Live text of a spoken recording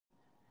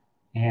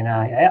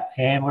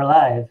And we're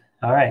live.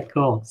 All right,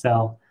 cool.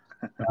 So,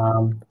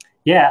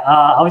 yeah,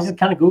 I was just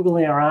kind of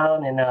Googling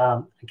around and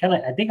I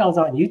think I was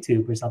on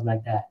YouTube or something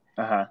like that.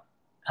 Uh-huh.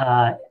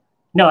 Uh,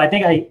 no, I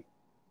think I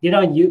did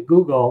on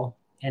Google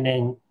and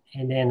then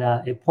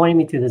it pointed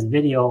me to this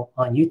video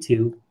on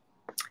YouTube.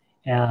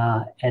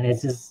 And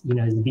it's just,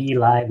 it's be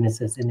live and it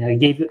says,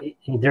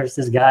 and there's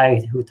this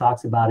guy who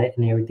talks about it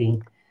and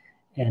everything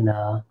and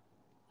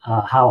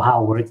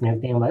how it works and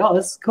everything. I'm like, oh,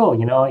 this is cool.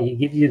 It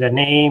gives you the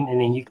name and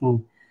then you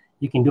can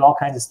do all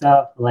kinds of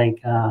stuff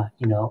like,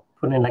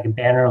 put in like a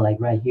banner, like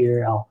right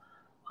here. I'll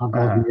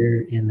go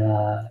here and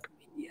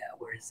yeah,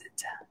 where is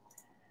it?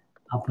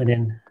 I'll put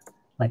in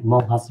like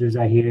Hmong hustlers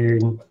right here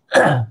and,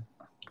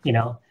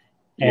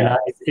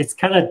 it's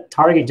kind of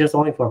target just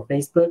only for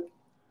Facebook.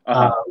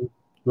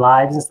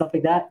 Lives and stuff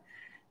like that,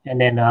 and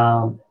then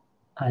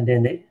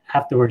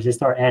afterwards they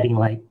start adding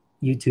like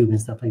YouTube and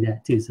stuff like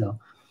that too. So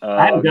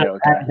I haven't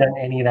done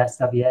any of that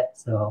stuff yet.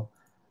 So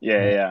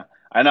yeah.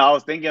 I know. I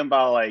was thinking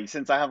about like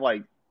since I have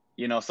like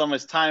so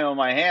much time on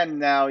my hand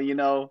now,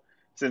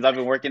 since I've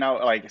been working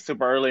out like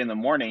super early in the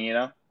morning,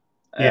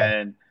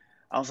 and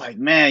I was like,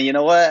 man, you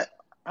know what?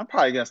 I'm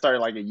probably gonna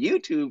start like a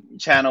YouTube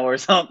channel or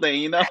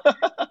something,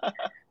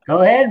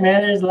 Go ahead,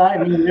 man. There's a lot.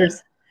 I mean,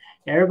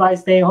 everybody's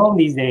staying home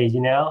these days,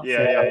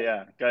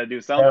 Yeah. Gotta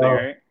do something,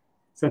 right?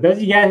 So those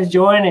of you guys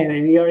joining,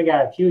 we already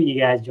got a few of you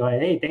guys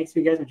joining. Hey, thanks for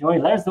you guys for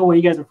joining. Let us know where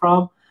you guys are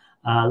from.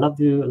 Love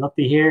to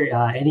hear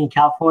any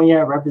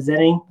California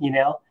representing.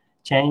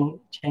 Chang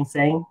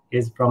Sang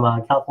is from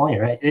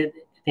California, right? I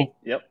think.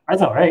 Yep.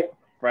 Fresno, right?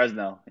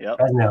 Fresno. Yep.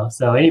 Fresno.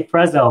 So any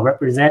Fresno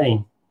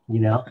representing,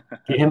 get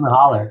him a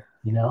holler.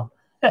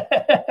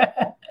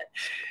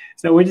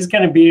 So we're just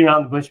kind of beating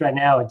around the bush right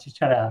now and just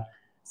trying to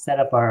set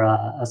up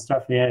our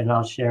stuff here, and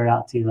I'll share it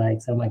out to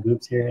like some of my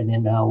groups here, and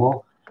then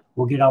we'll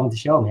get on with the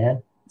show,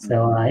 man.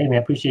 So hey, man,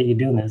 I appreciate you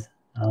doing this.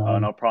 Oh,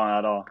 no problem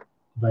at all.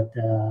 But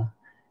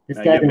this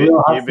guy's a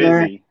real hustler.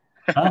 You're busy.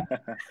 Huh?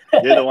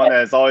 You're the one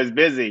that's always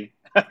busy.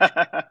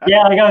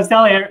 Yeah, like I was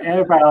telling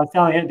everybody, I was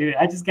telling him, dude,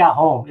 I just got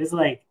home. It's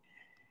like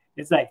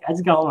I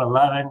just got home at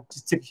 11,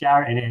 just took a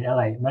shower, and then I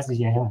like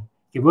messaging him.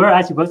 We were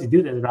actually supposed to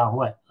do this around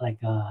what, like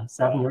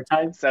 7 your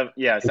time? 7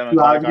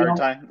 o'clock our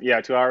time. Yeah,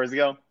 2 hours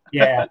ago.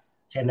 Yeah.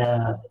 And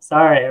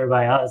sorry,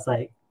 everybody. I was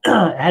like,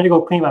 I had to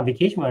go clean my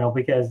vacation rental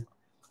because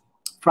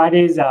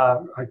Fridays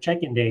are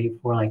check-in day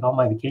for like all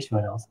my vacation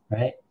rentals,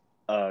 right?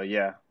 Oh,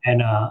 yeah.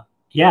 And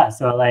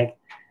so like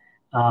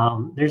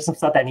there's some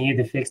stuff that I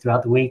needed to fix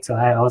throughout the week. So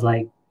I was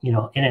like, in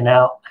and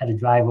out. I had to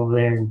drive over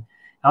there, and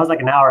I was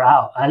like an hour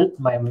out.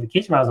 My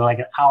vacation rentals are like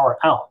an hour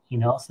out,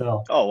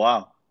 So. Oh,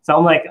 wow. So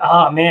I'm like,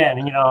 oh man,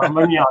 I'm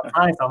running out of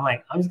time. So I'm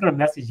like, I'm just gonna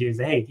message you and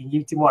say, hey, can you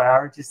give 2 more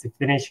hours just to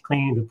finish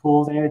cleaning the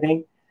pools and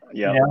everything?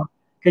 Yeah.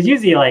 Because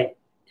usually, like,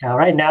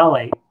 right now,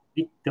 like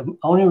the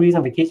only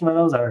reason vacation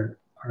rentals are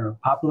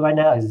popular right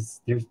now is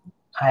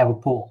I have a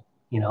pool,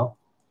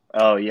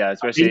 Oh yeah,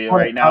 especially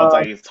right now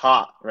it's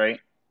hot, right?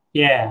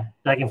 Yeah,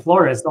 like in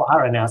Florida, it's so hot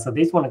right now, so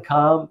they just want to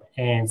come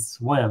and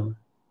swim,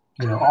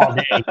 all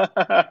day,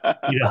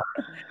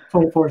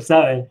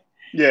 24/7.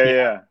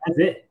 Yeah. That's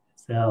it.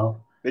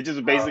 So they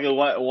just basically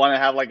want to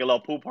have like a little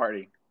pool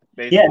party.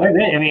 Basically. Yeah,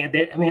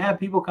 I mean, I have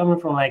people coming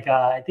from like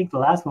I think the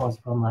last one was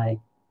from like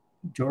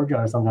Georgia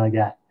or something like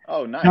that.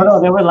 Oh, nice.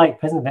 No, they were like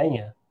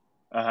Pennsylvania.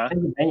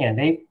 Pennsylvania.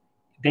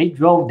 They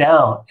drove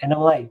down, and I'm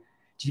like,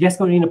 did you guys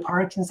go to any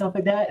parks and stuff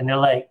like that? And they're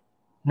like,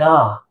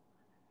 nah,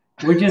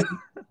 we're just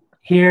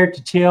here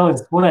to chill and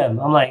swim.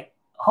 I'm like,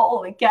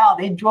 holy cow,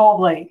 they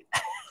drove like,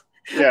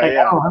 yeah. I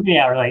don't know how many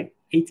hours, like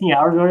 18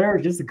 hours or whatever,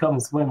 just to come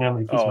and swim. And I'm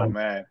like, oh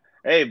man,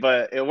 hey,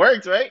 but it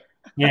works, right?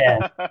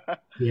 Yeah.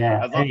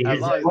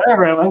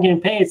 Whatever, I'm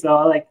getting paid, so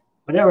I like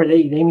whatever.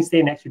 They need to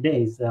stay an extra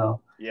day, so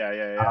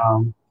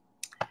yeah.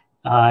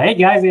 Hey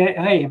guys,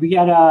 hey, we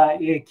got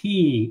a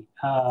key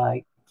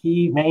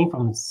name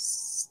from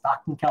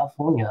Stockton,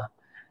 California.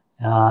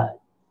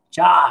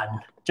 John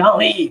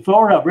Lee,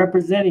 Florida,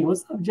 representing.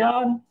 What's up,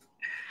 John?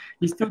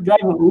 You still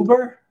driving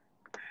Uber?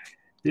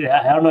 Dude,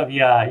 I don't know if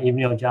you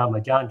even know John,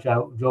 but John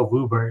drove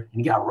Uber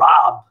and he got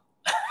robbed.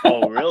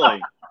 Oh,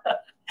 really?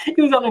 He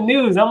was on the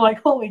news. I'm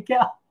like, holy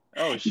cow.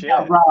 Oh, shit. He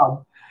got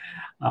robbed.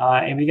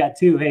 And we got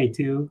two.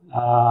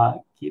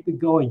 Keep it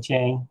going,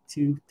 Chang.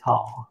 Too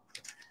tall.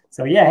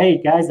 So, yeah, hey,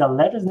 guys,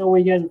 let us know where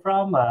you guys are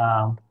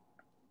from.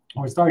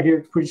 We'll start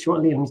here pretty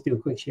shortly. Let me just do a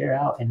quick share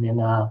out, and then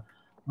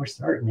we're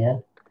starting,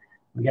 man.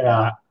 We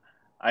got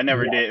I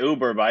never did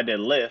Uber, but I did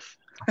Lyft.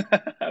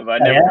 But I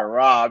never got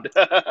robbed.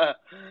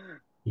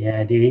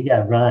 Yeah, dude, he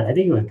got run. I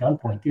think it was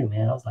gunpoint, too,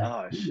 man. I was like,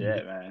 oh,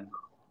 shit, man.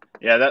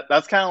 Yeah,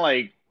 that's kind of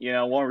like,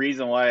 one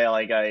reason why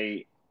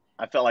I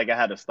felt like I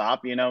had to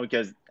stop,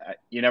 because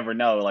you never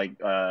know, like,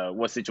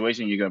 what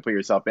situation you're going to put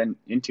yourself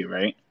into,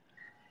 right?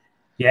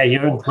 Yeah,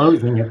 you're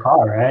enclosed in your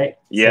car, right?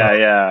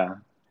 Yeah.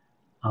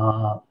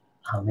 Oh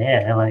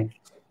man, I'm like,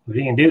 what are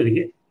you gonna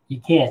do?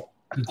 You can't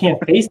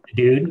face the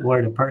dude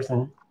or the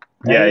person.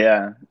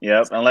 Right?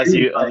 Yep. Unless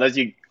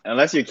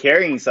you're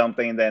carrying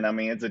something, then I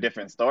mean it's a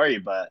different story.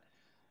 But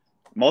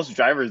most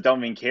drivers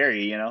don't even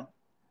carry,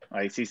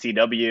 like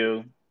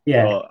CCW.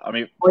 Yeah. So I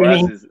mean, What for do you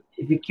us mean is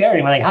if you carry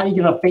him? Like, how are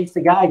you gonna face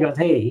the guy who goes,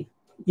 hey,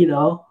 you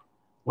know,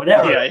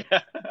 whatever. yeah,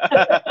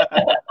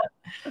 yeah.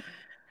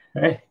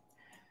 Right?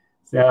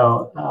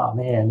 So, oh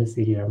man, let's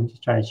see here. I'm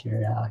just trying to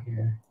share it out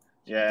here.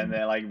 Yeah, and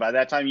then like by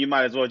that time you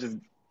might as well just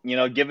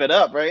give it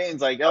up, right?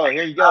 It's like, oh,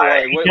 here you All go.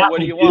 right, Like, you got what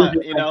do me, you dude. want?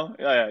 Just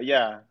like,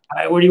 Yeah. all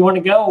right, where do you want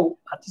to go?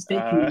 I'll just take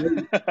Uh,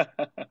 you.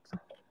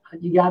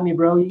 You got me,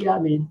 bro. You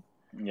got me.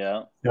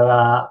 yeah.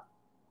 So,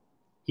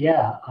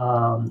 yeah.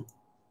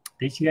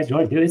 Did you guys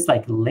want to do? It's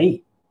like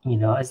late.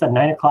 It's like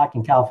 9 o'clock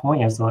in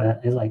California, so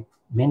it's like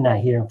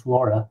midnight here in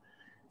Florida.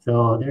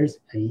 So there's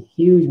a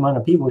huge amount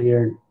of people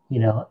here.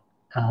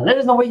 Let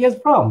us know where you guys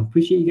are from.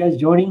 Appreciate you guys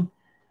joining.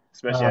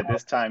 Especially at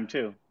this time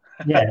too.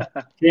 Yeah.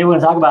 Today we're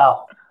going to talk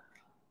about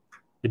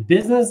the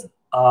business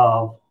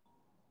of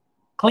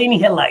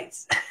cleaning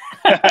headlights.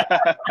 And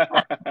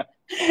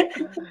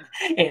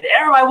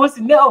everybody wants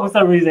to know for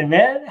some reason,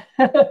 man.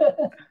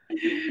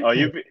 Oh,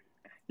 you'd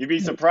be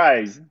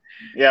surprised.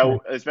 Yeah,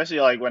 especially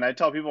like when I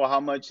tell people how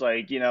much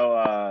I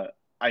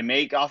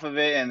make off of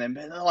it, and then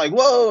they're like,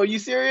 "Whoa, are you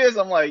serious?"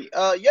 I'm like,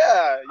 yeah, you'd be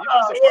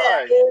Oh yeah,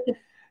 surprised. dude.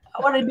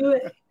 I want to do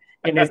it.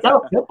 And it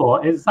sounds simple.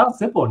 It sounds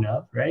simple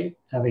enough, right?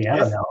 I mean, I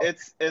don't know.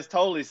 It's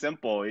totally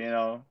simple, It's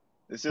We'll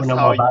just know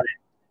how more about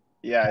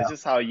yeah, it. it's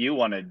just how you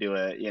want to do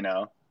it.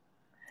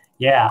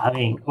 Yeah, I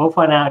mean, we'll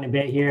find out in a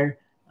bit here.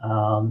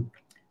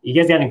 You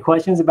guys got any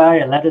questions about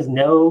it? Let us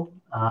know.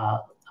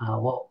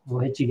 We'll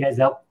hit you guys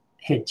up.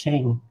 Hit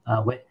Chang.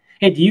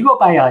 Hey, do you go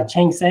by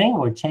Chang Sang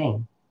or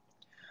Chang?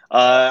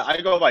 I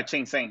go by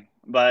Ching Sing,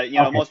 but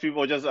Okay. most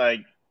people just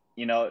like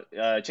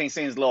Ching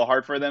Sing is a little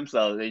hard for them,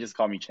 so they just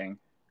call me Ching.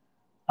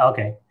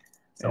 Okay.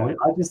 So Yeah.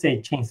 I'll just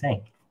say Chang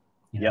Sang.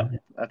 Yep,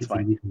 that's It's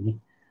fine. easy for me.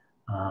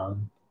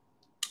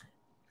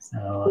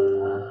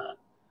 So,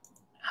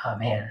 oh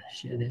man,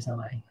 shit, there's no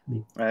like.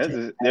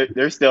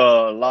 There's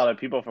still a lot of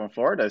people from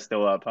Florida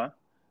still up, huh?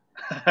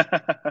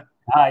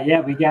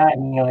 Yeah, we got.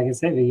 Like I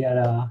said, we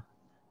got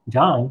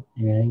John.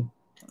 Right?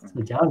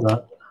 So John's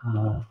up.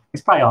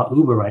 He's probably on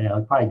Uber right now.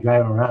 He's probably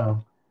driving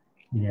around.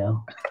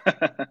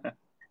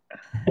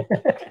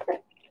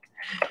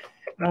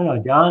 I don't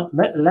know, John.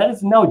 Let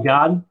us know,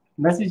 John.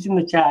 Message in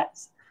the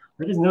chats.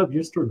 Let us know if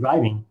you're still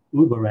driving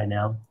Uber right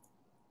now.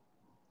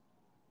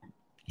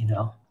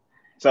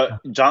 So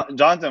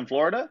John's in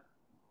Florida?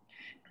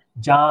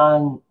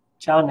 John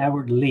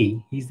Edward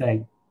Lee. He's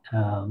like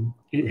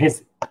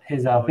his Oh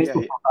yeah.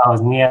 Facebook profile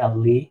is Nia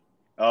Lee.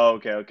 Oh,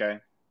 okay.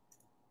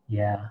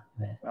 Yeah.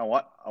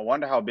 I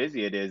wonder how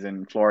busy it is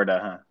in Florida,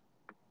 huh?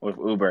 With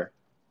Uber.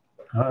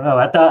 I don't know.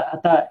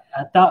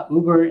 I thought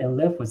Uber and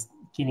Lyft was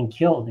getting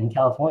killed in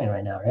California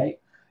right now, right?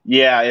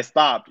 Yeah, it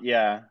stopped.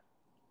 Yeah.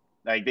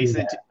 Like they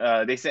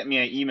sent me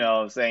an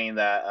email saying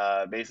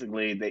that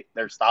basically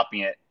they're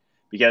stopping it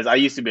because I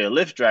used to be a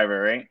Lyft driver,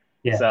 right?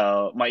 Yeah.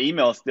 So my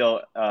email is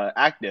still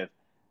active.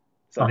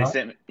 So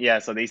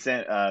Uh-huh. they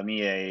sent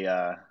me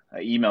a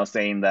email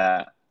saying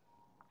that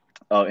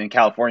in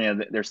California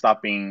they're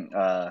stopping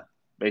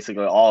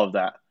basically all of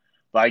that.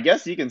 But I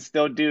guess you can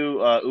still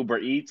do Uber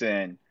Eats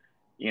and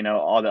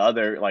all the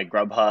other like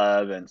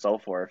Grubhub and so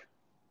forth.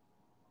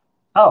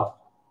 Oh,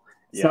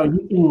 so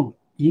Yeah.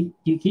 you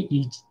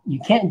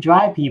can't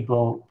drive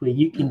people, but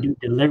you can do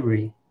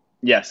delivery.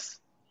 Yes.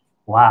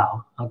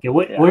 Wow. Okay.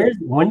 Yeah.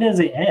 When does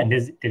it end?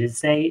 Does it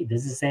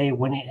say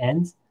when it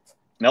ends?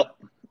 Nope.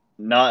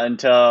 Not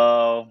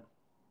until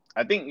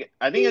I think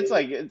it's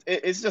like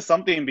it's just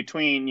something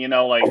between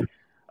like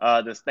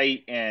the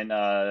state and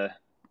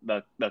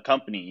the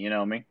company. You know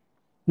what I mean?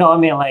 No, I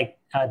mean like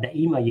the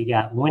email you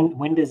got.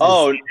 When does it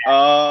Oh, say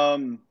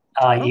that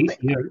I don't think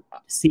you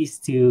cease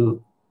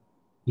to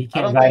you I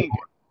can't don't drive think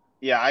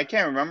yeah, I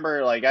can't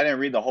remember. Like I didn't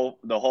read the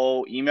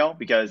whole email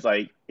because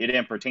like it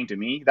didn't pertain to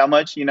me that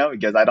much.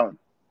 Because I don't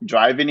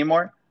drive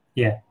anymore.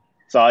 Yeah.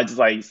 So I just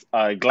like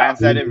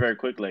glanced at it very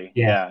quickly.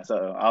 Yeah. Yeah.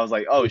 So I was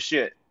like, oh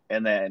shit,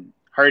 and then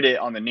heard it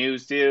on the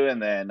news too,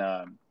 and then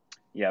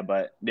yeah,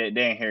 but they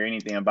didn't hear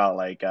anything about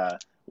like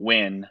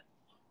when.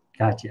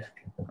 Gotcha.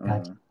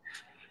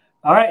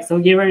 All right, so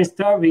get ready to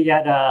start. We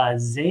got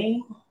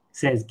Zay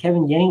says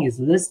Kevin Yang is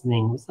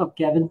listening. What's up,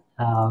 Kevin?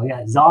 We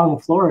got Zong in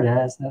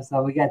Florida.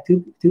 So we got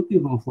two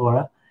people in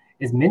Florida.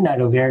 It's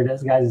midnight over here.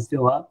 Those guys are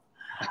still up.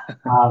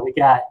 We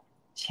got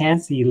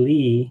Chancey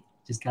Lee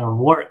just got on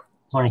work.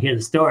 Want to hear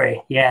the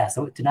story? Yeah.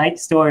 So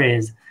tonight's story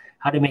is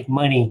how to make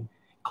money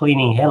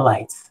cleaning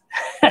headlights,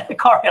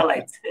 car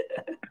headlights.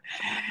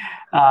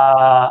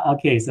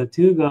 Okay, so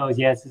two goes.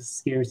 Yes, it's a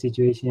scary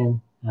situation.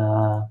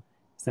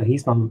 So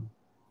he's from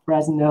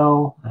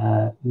Fresno.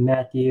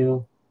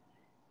 Matthew.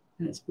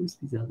 That's Bruce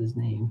Lee's other's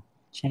name.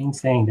 Chang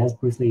Sang. That's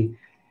Bruce Lee.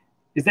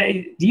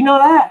 Do you know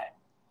that?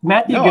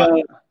 Matthew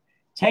No,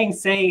 Chang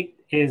Sang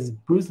is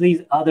Bruce Lee's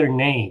other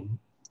name.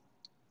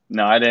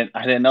 no, I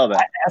didn't know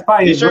that. That's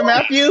probably You sure,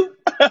 Matthew?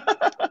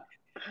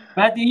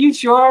 Matthew, you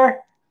sure?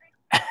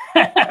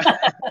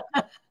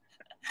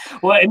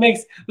 Well, it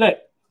makes look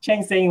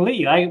Chang Sang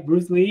Lee, like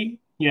Bruce Lee.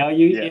 You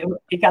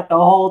got the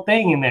whole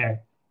thing in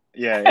there.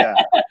 Yeah.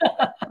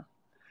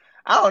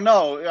 I don't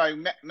know. Like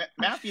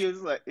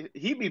Matthew's like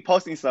he be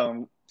posting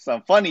some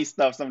funny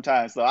stuff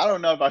sometimes, so I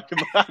don't know if I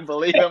can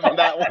believe him on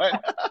that one.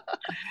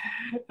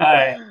 All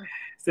right.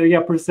 So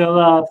yeah,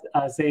 Priscilla,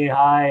 say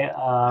hi.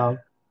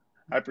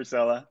 Hi,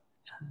 Priscilla.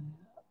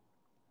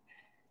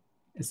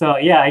 So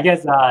yeah, I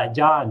guess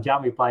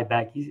John replied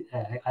back.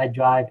 I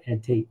drive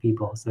and take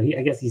people. So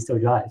I guess he still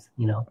drives.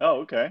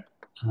 Oh, okay.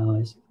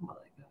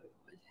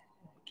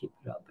 Keep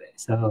it up.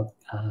 So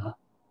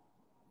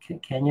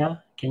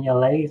Kenya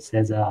Lay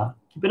says,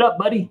 keep it up,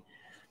 buddy.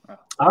 Oh,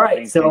 All right.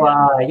 thanks, So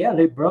Kenya.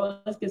 yeah, bro,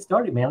 let's get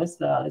started, man. Let's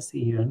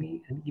see here. Let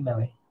me get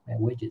my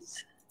widgets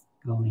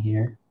going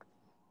here.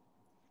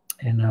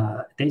 And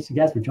thanks you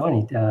guys for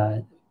joining.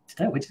 Tonight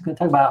we're just gonna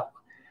talk about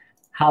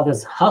how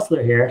this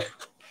hustler here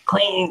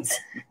cleans.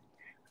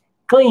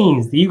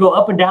 Do you go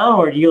up and down,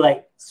 or do you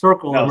like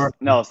circle?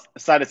 No,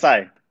 side to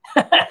side.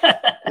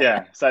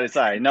 Yeah, side to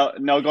side. No,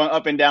 going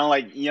up and down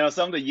like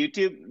some of the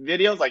YouTube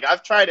videos. Like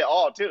I've tried it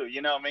all too.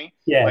 You know what I mean?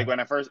 Yeah. Like when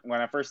I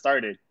first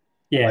started.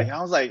 Yeah. Like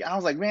I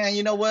was like, man,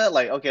 you know what?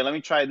 Like, okay, let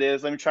me try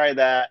this, let me try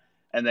that,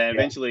 and then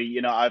eventually,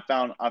 I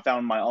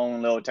found my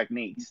own little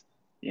techniques.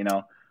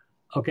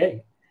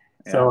 Okay.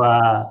 Yeah.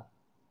 So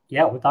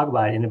yeah, we'll talk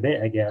about it in a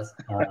bit, I guess.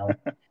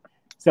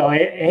 So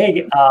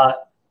hey,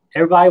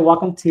 everybody,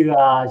 welcome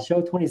to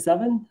show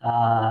 27.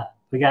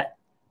 We got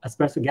a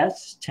special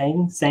guest,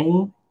 Chang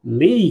Sang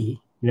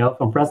Lee,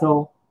 from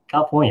Fresno,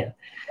 California.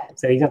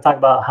 So he's gonna talk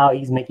about how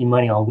he's making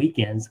money on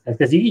weekends,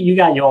 because you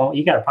got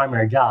a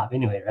primary job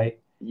anyway, right?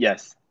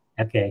 Yes.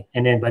 Okay.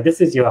 But this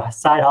is your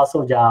side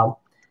hustle job.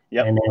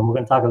 Yep. And then we're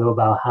gonna talk a little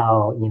about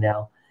how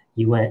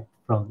you went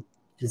from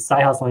just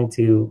side hustling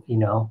to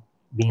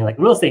being like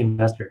a real estate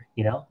investor,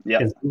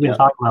 because we've been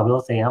talking about real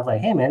estate, and I was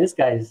like, hey man, this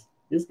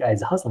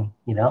guy's hustling,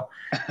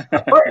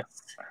 of course,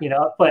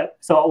 But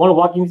so I want to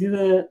walk you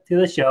through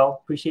the show.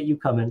 Appreciate you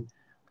coming.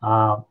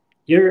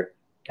 You're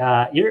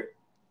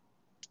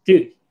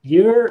dude,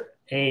 you're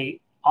a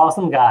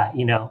awesome guy,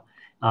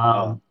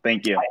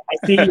 Thank you.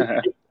 I see.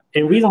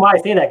 And the reason why I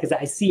say that, because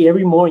I see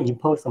every morning you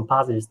post some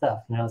positive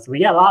stuff, So we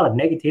got a lot of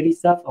negativity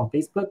stuff on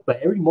Facebook, but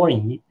every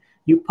morning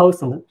you post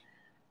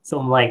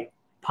some like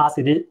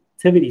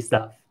positivity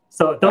stuff.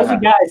 So those are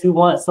guys who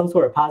want some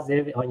sort of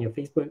positivity on your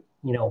Facebook,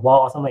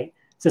 wall. Something like,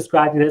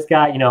 subscribe to this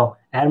guy,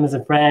 add him as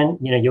a friend.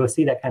 You'll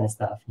see that kind of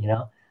stuff,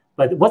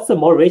 But what's the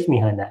motivation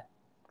behind that?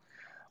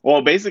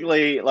 Well,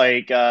 basically,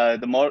 like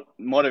the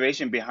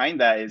motivation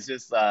behind that is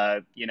just,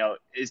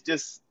 it's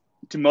just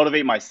to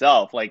motivate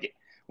myself. Like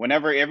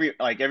whenever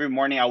every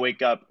morning I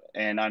wake up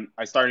and I'm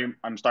starting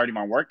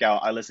my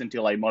workout, I listen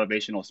to like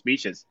motivational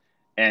speeches,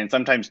 and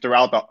sometimes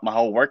throughout my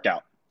whole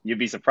workout, you'd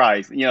be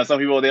surprised. Some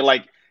people, they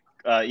like,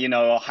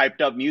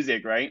 hyped up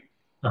music, right?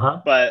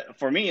 But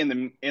for me,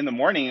 in the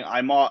morning,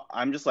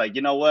 I'm just like,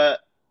 you know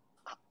what?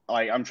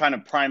 Like I'm trying to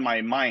prime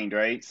my mind,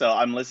 right? So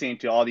I'm listening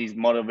to all these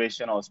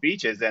motivational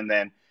speeches, and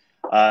then,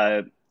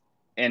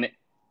 and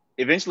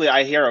eventually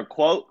I hear a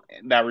quote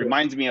that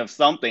reminds me of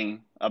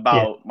something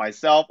about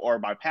myself or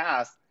my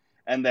past,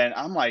 and then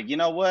I'm like, you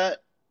know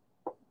what?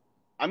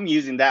 I'm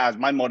using that as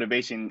my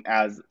motivation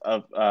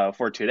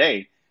for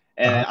today,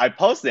 and I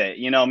post it.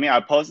 I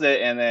post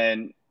it, and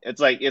then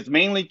it's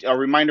mainly a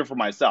reminder for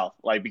myself,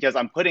 like because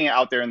I'm putting it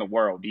out there in the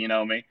world. You know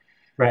what I mean?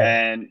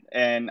 Right.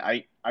 And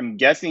I'm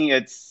guessing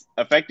it's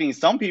affecting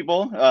some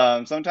people.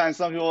 Sometimes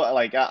some people,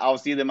 like I'll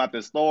see them at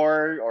the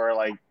store, or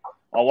like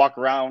I'll walk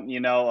around,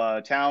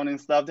 town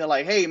and stuff. They're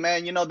like, "Hey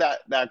man,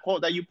 that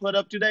quote that you put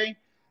up today?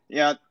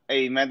 Yeah,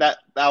 hey man, that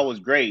was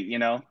great."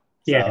 Yeah.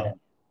 So,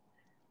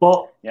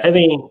 well, yeah. I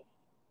mean,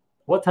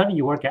 what time do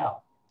you work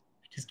out?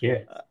 Just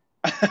curious.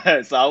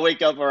 So I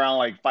wake up around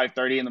like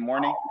 5:30 in the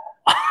morning.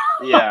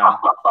 Yeah.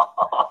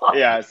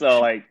 Yeah.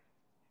 So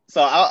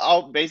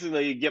I'll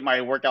basically get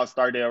my workout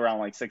started around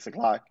like 6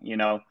 o'clock,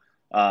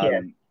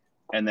 and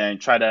then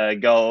try to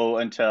go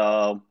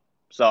until,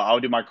 so I'll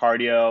do my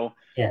cardio,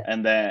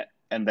 and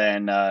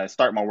then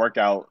start my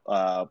workout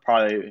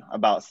probably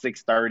about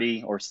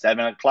 6:30 or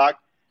 7 o'clock,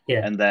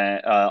 and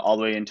then all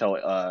the way until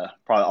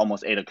probably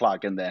almost 8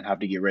 o'clock, and then have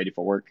to get ready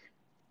for work.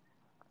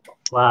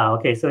 Wow.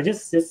 Okay. So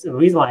just the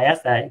reason why I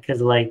asked that,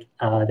 because like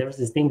there was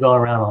this thing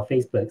going around on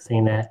Facebook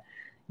saying that,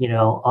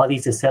 all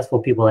these successful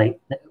people, like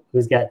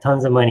who's got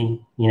tons of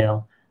money,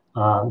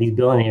 these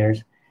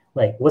billionaires,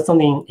 like what's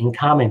something in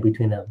common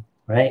between them,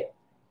 right?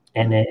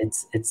 And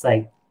it's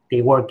like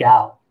they work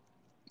out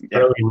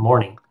early in the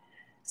morning.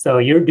 So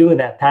you're doing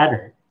that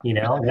pattern,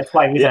 That's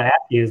why the reason I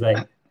asked you is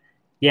like,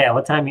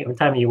 what time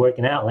are you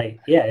working out?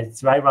 Like,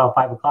 it's right around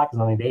 5 o'clock is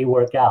when they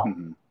work out,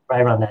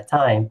 right around that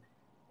time.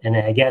 And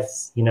I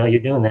guess you're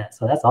doing that,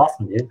 so that's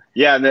awesome, dude.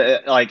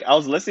 Yeah, like I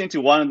was listening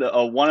to one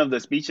of the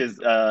speeches,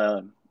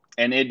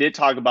 and it did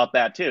talk about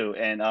that too.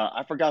 And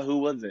I forgot who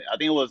was it. I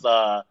think it was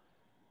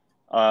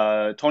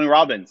Tony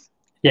Robbins.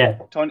 Yeah.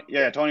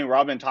 Tony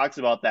Robbins talks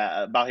about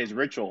that, about his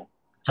ritual.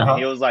 And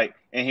he was like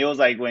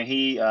when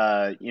he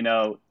that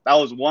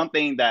was one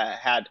thing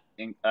that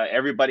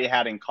everybody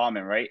had in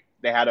common, right?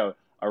 They had a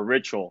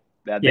ritual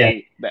that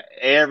that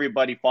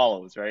everybody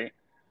follows, right?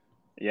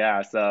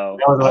 Yeah. So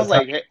I was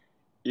like, hey.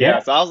 Yeah, Yeah.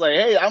 so I was like,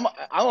 hey,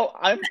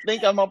 I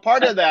think I'm a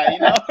part of that, you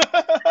know?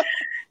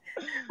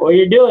 Well,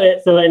 you do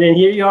it. So, and then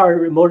here you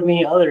are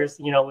motivating others,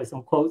 with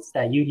some quotes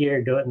that you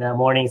hear do it in that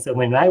morning. So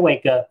when I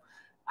wake up,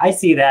 I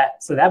see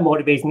that. So that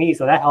motivates me.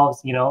 So that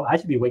helps, I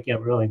should be waking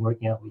up early and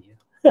working out with you.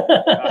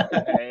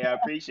 Hey, I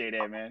appreciate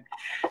it, man.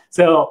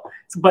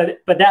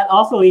 But that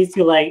also leads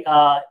to like,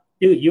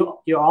 dude,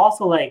 you're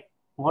also like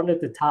one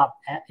of the top,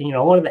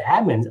 one of the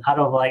admins out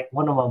of like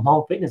one of them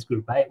home fitness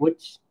group, right?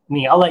 Which, I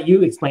mean, I'll let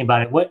you explain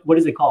about it. What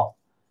is it called?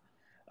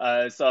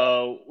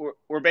 So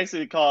we're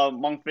basically called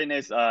Hmong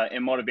Fitness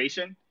and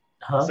Motivation.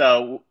 Huh?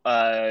 So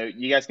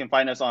you guys can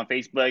find us on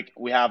Facebook.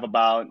 We have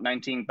about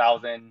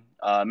 19,000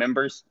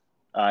 members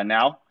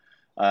now.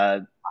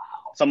 Uh,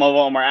 some of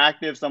them are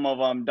active, some of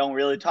them don't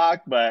really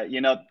talk, but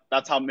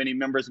that's how many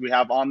members we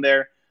have on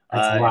there.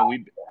 That's And wow.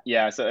 we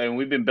yeah, so and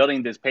we've been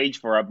building this page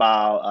for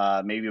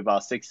about maybe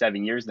about 6,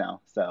 7 years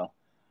now. So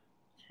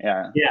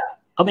yeah. Yeah.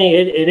 I mean,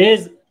 it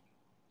is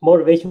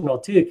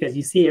motivational too, because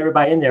you see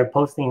everybody in there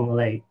posting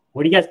like,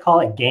 what do you guys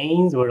call it?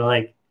 Gains or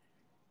like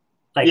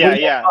what Yeah, do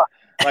you guys yeah. call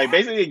Like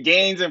basically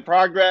gains and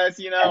progress.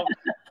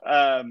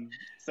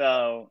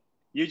 So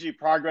usually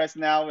progress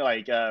now,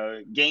 like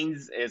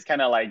gains is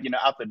kind of like,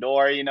 out the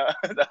door.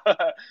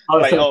 Oh,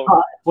 Like, so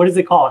oh, what is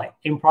it called? Like,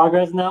 in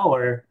progress now,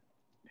 or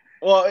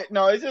well,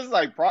 no, it's just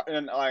like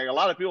and like a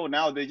lot of people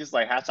now they just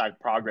like hashtag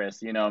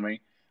progress, you know what I mean?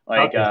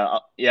 Like okay,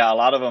 yeah, a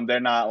lot of them they're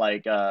not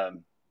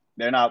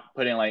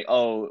putting like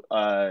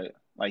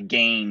like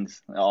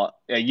gains.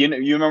 Yeah,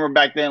 you remember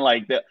back then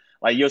like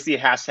you'll see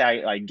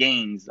hashtag like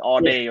gains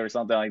all yeah, day or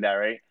something like that,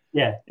 right?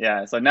 yeah,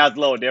 Yeah, so now it's a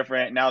little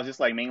different. Now it's just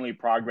like mainly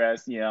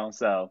progress.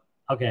 So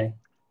okay.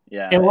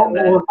 yeah, And what, and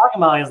what then we're talking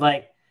about is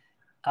like,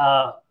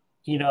 uh,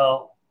 you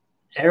know,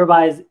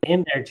 everybody's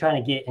in there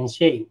trying to get in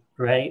shape,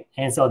 right?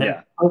 And so they're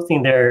yeah,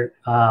 posting their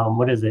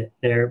what is it?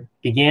 Their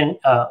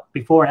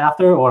before and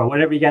after, or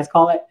whatever you guys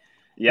call it,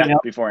 you yeah, know?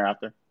 before and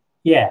after.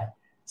 Yeah.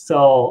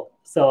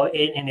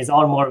 And it's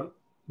all more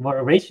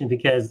motivation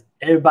because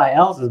everybody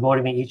else is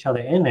motivating each other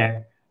in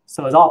there.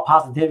 So it's all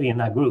positivity in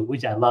that group,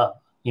 which I love.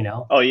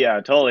 Oh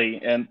yeah,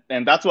 totally. And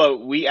that's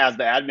what we as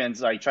the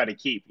admins like try to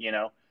keep.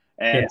 And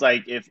Yeah, it's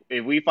like if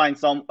we find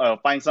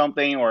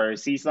something or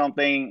see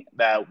something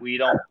that we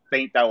don't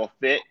think that will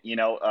fit,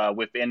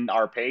 within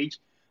our page,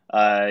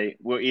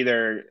 we'll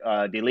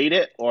either delete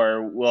it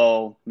or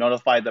we'll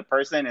notify the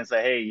person and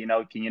say, hey,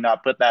 can you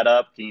not put that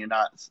up? Can you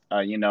not,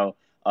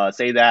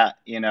 say that?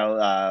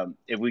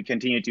 If we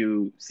continue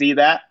to see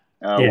that,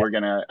 yeah. we're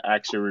gonna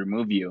actually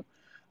remove you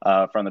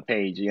from the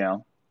page.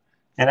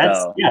 And that's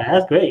So. yeah,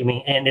 that's great. I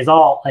mean, and it's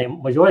all like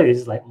majority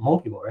is like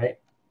Hmong people, right?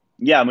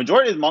 Yeah,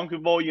 majority is Hmong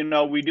people.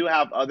 We do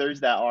have others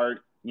that are,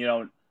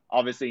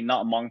 obviously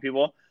not Hmong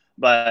people,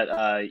 but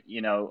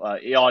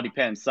it all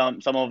depends.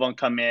 Some of them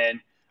come in.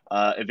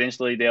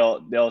 Eventually,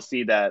 they'll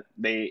see that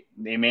they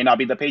may not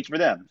be the page for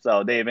them,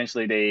 so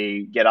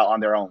they get out on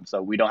their own.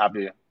 So we don't have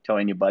to tell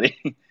anybody.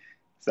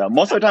 So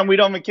most of the time, we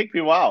don't even kick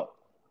people out.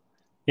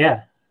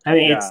 Yeah. I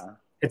mean, Yeah,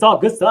 it's all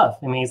good stuff.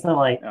 I mean, it's not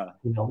like, yeah,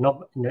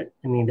 no,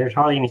 I mean, there's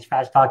hardly any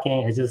trash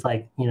talking. It's just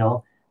like,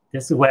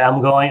 this is where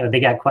I'm going. Or they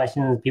got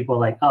questions. People are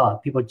like,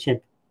 oh, people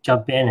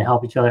jump in and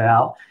help each other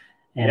out.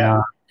 And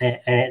yeah. and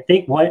I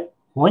think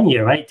one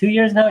year, right? 2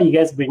 years now, you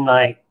guys have been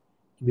like,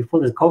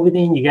 before this COVID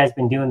thing, you guys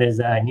been doing this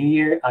New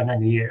Year,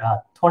 not New Year,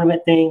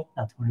 tournament thing.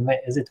 Not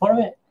tournament. Is it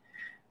tournament?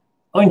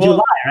 Oh, in July,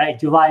 Well, right?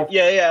 July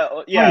yeah, yeah,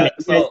 yeah. tournament.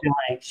 You guys So been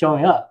like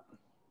showing up.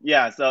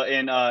 yeah, so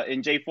in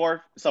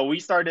J4, so we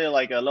started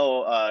like a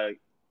little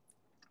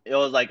it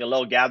was like a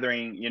little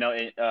gathering.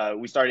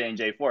 We started in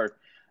J4.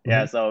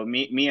 Yeah, Mm-hmm. so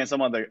me and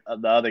some of the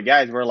other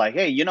guys were like,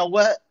 hey, you know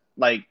what?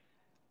 Like,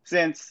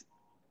 since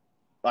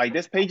like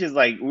this page is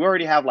like we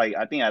already have like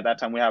I think at that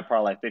time we have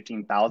probably like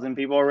 15,000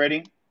 people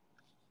already,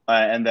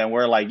 and then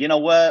we're like, you know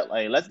what?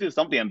 Like, let's do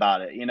something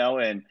about it.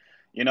 And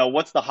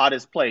what's the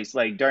hottest place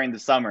like during the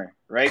summer,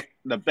 right?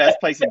 The best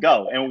place to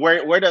go, and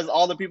where does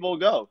all the people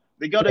go?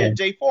 They go to Yeah,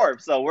 J4.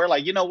 So we're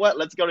like, you know what?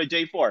 Let's go to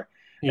J4,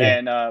 yeah,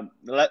 and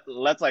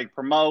let's like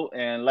promote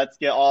and let's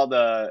get all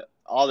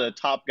the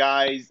top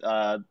guys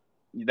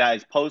that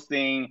is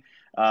posting,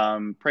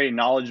 pretty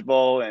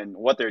knowledgeable and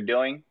what they're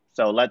doing.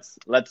 So let's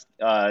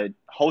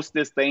host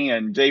this thing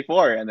in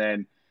J4, and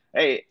then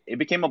hey, it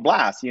became a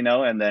blast.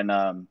 And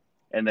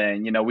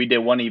then we did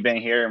one event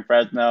here in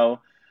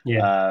Fresno,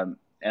 yeah.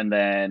 and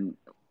then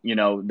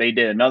they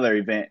did another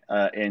event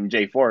in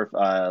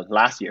J4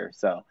 last year.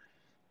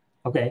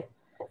 Okay.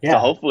 So Yeah.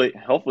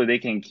 hopefully they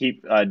can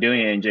keep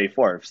doing it in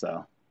J4.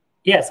 So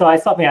Yeah, so I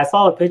saw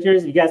the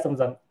pictures. You got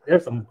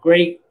there's some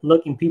great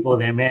looking people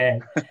there,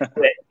 man.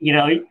 But,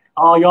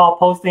 all y'all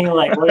posting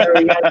like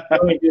whatever you guys are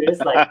doing, dude, it's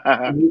like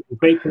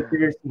great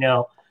pictures.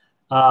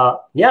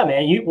 Yeah,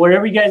 man,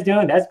 whatever you guys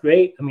doing, that's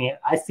great. I mean,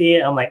 I see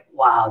it, I'm like,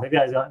 wow, the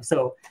guys are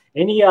so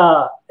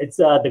it's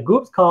the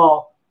group's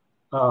called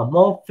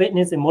Hmong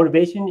Fitness and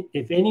Motivation.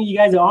 If any of you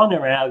guys are on there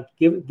right now,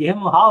 give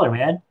him a holler,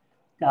 man.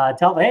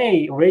 Tell them,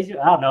 hey,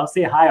 I don't know,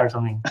 say hi or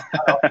something. I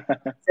don't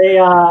know. Say,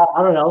 I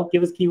don't know,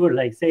 give us keyword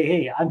like say,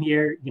 hey, I'm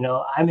here,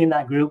 I'm in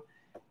that group.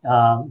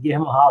 give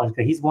him a holler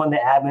because he's one of the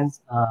admins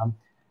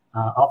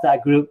of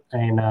that group,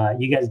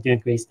 and you guys are doing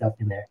great stuff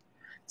in there. Oh,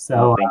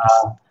 So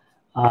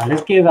thanks.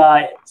 let's give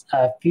a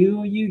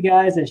few of you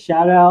guys a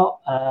shout out.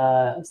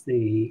 Let's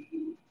see.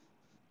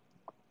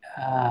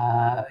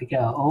 We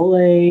got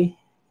Ole,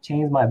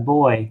 change my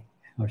boy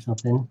or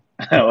something.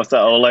 What's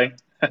up, Ole?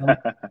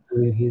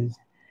 He's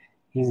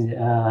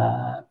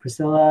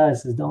Priscilla.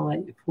 This is don't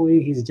let you fool you.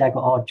 He's a jack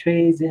of all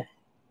trades.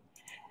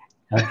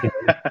 Okay.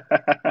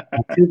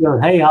 Two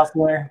goes, hey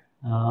hustler.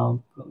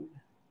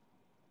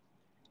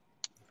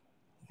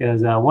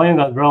 Because one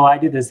goes, bro, I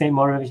do the same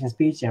motivation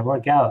speech and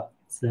work out.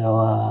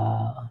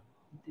 So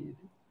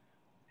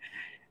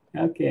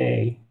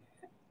okay.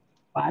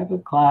 5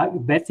 o'clock.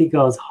 Betsy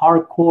goes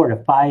hardcore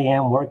to 5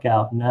 a.m.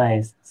 workout.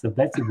 Nice. So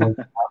Betsy works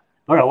out.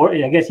 All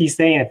right, I guess he's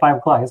saying at 5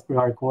 o'clock. That's pretty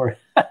hardcore.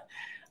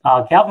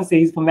 Calvin says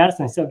he's from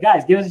Madison. So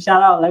guys, give us a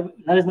shout out.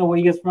 Let us know where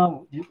you guys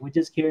from. We're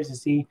just curious to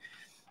see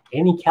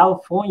any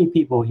California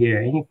people here,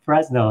 any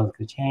Fresno,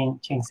 because Chang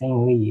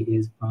Sang Lee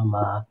is from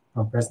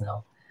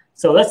Fresno.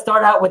 So let's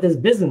start out with this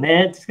business,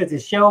 man, just because the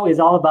show is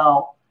all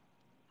about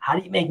how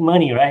do you make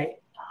money, right?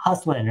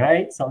 Hustling,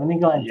 right? So let me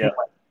go ahead and take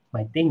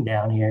my thing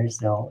down here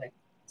so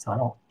I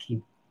don't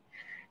keep,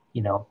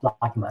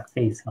 blocking my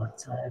face all the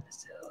time.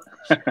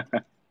 So,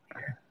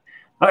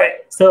 all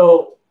right.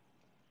 So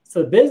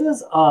the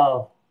business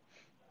of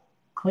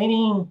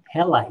cleaning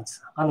headlights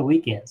on the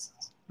weekends,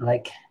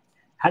 like,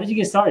 how did you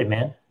get started,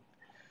 man?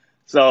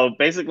 So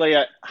basically,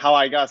 how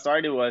I got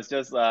started was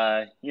just,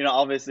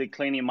 obviously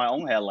cleaning my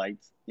own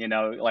headlights.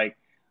 Like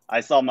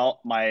I saw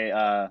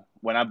my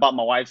when I bought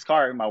my wife's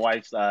car, my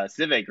wife's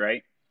Civic,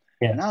 right?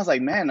 Yeah. And I was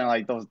like, man,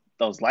 like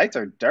those lights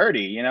are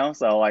dirty,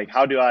 So like,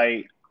 how do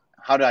I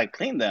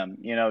clean them?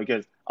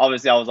 Because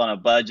obviously I was on a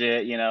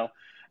budget,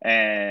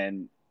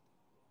 and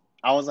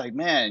I was like,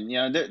 man,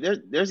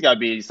 there's got to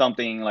be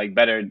something like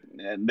better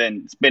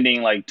than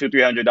spending like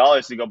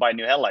 $200-300 to go buy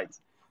new headlights.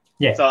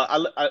 Yeah. So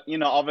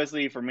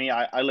obviously for me,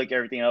 I look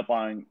everything up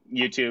on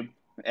YouTube,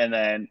 and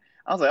then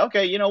I was like,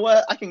 okay, you know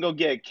what? I can go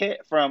get a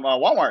kit from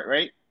Walmart,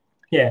 right?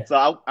 Yeah.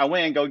 So I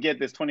went and go get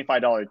this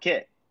 $25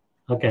 kit.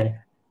 Okay.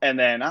 And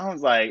then I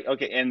was like,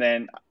 okay, and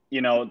then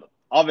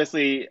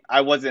obviously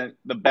I wasn't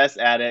the best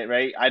at it,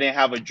 right? I didn't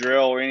have a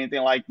drill or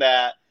anything like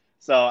that.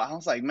 So I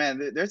was like,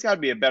 man, there's got to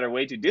be a better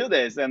way to do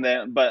this. And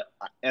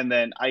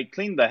then I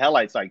cleaned the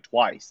headlights like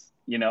twice,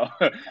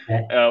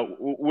 Okay.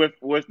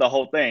 with the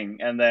whole thing.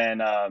 And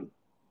then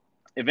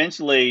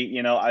eventually,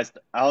 I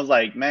was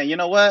like, man, you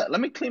know what? Let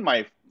me clean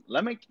my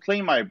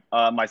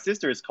my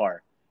sister's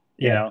car,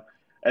 Yeah.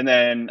 And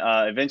then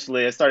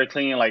eventually I started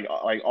cleaning like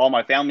all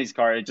my family's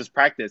car. And just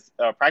practice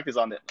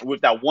on it with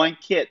that one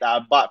kit that I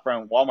bought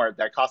from Walmart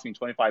that cost me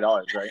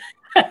 $25, right?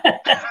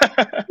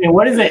 And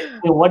what is it?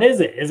 And what is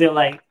it? Is it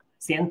like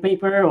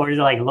sandpaper or is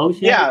it like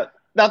lotion? Yeah,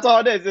 that's all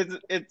it is.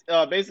 It's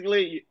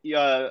basically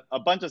a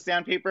bunch of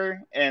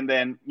sandpaper and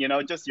then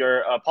just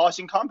your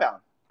polishing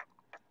compound.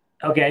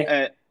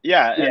 Okay.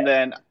 Yeah, and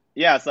then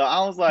so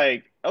I was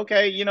like,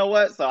 okay, you know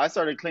what? So I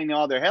started cleaning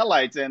all their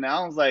headlights, and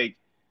I was like,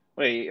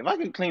 wait, if I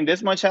can clean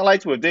this much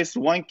headlights with this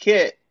one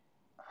kit,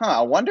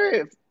 I wonder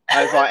if.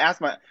 So I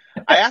asked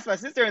my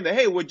sister, and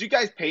hey, would you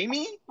guys pay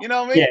me? You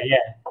know what I mean? Yeah.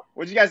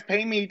 Would you guys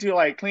pay me to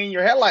like clean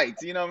your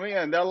headlights? You know what I mean?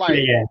 And they're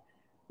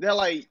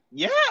like,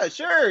 yeah,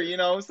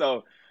 sure.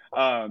 So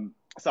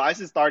so I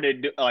just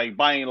started like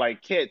buying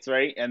like kits,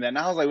 right? And then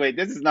I was like, wait,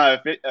 this is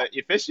not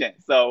efficient.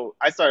 So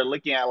I started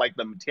looking at like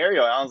the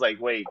material, and I was like,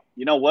 wait,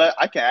 you know what?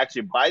 I can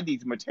actually buy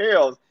these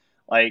materials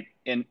like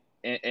in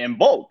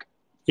bulk.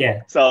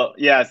 Yeah. So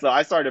so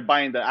I started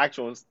buying the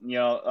actual,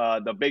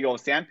 the big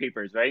old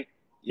sandpapers, right?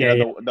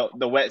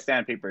 The wet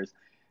sandpapers.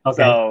 Okay.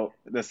 So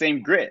the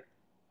same grit.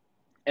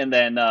 And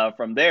then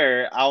from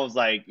there, I was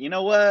like, you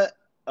know what?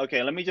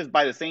 Okay, let me just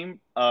buy the same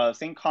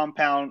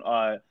compound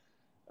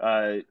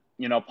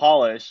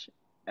polish.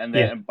 And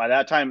then by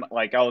that time,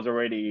 like I was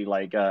already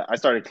like I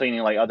started cleaning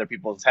like other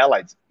people's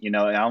headlights, and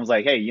I was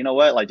like, hey, you know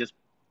what? Like just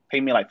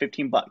pay me like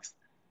 $15,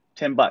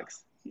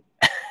 $10.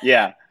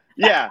 Yeah.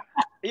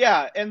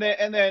 And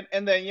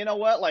then you know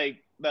what?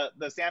 Like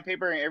the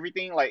sandpaper and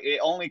everything, like it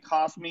only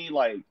cost me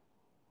like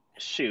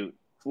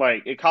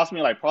it cost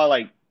me like probably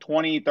like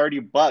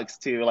 $20-30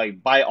 to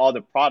like buy all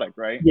the product,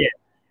 right? Yeah.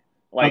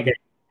 Like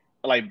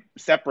like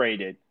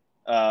separated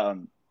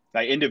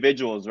like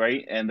individuals,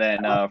 right? And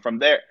then from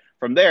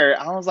there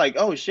I was like,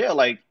 oh shit,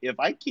 like if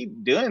I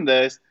keep doing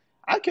this,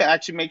 I can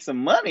actually make some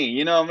money,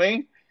 you know what I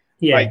mean?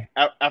 Yeah. Like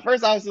at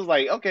first I was just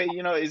like, okay,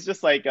 it's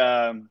just like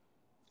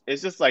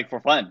for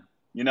fun,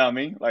 you know what I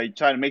mean? Like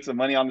trying to make some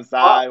money on the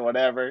side,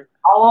 whatever.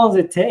 How long does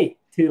it take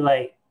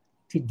to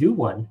do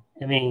one?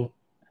 I mean,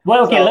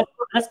 well, okay, so,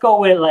 let's go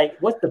with like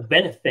what's the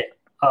benefit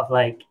of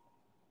like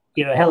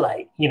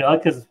headlight,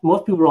 because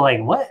most people are like,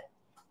 what?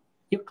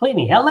 You're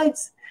cleaning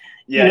headlights?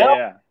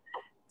 Yeah.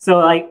 So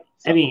like,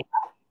 I mean,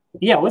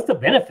 yeah, what's the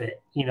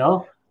benefit,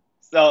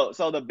 So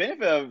the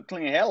benefit of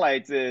cleaning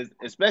headlights is,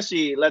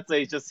 especially, let's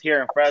say just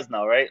here in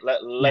Fresno, right?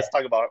 Let's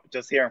talk about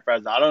just here in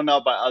Fresno. I don't know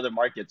about other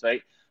markets,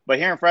 right? But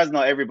here in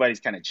Fresno, everybody's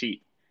kind of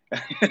cheap.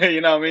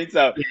 You know what I mean?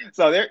 So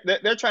Yeah.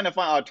 they're trying to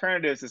find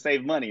alternatives to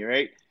save money,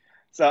 right?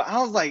 So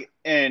I was like,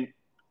 and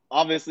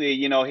obviously,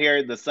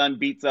 here the sun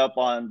beats up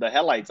on the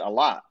headlights a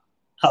lot.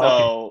 Oh, okay.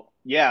 So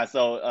yeah,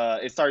 so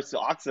it starts to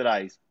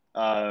oxidize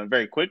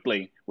very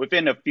quickly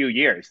within a few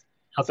years.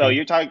 So Okay.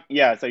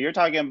 you're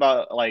talking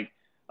about like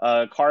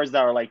cars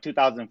that are like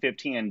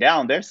 2015 and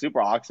down, they're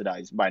super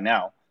oxidized by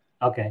now.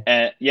 Okay.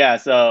 And yeah,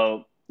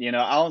 so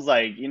I was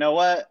like, you know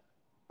what?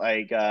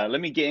 Like, let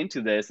me get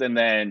into this, and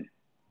then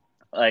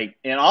like,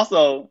 and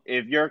also,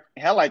 if your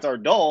headlights are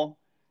dull,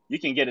 you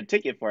can get a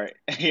ticket for it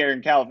here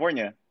in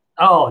California.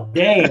 Oh,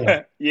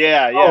 damn.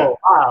 Yeah, yeah, Oh,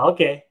 wow.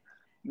 Okay.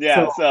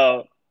 yeah. So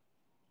So,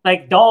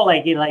 like dull,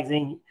 like in like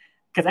saying,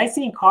 because I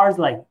seen cars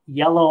like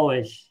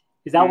yellowish.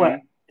 hmm Is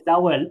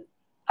that what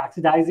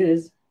oxidize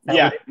is? Is that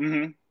what yeah,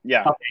 it?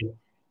 yeah, Okay.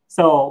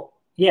 So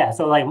yeah,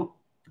 so like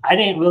I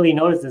didn't really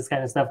notice this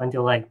kind of stuff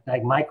until like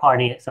my car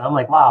needed. So I'm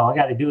like, wow, I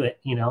got to do it,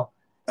 you know.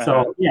 uh-huh.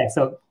 So yeah,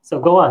 so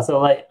go on. So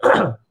like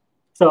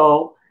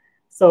so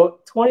so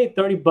 20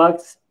 30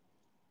 bucks,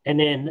 and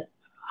then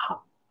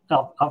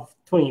of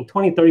 20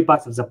 20 30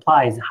 bucks of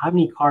supplies. How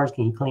many cars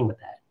can you clean with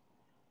that?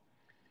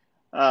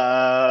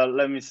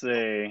 Let me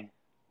see.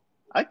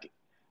 I, c-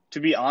 to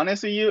be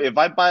honest with you, if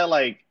I buy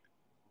like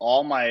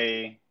all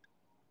my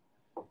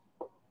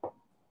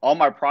all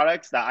my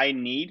products that I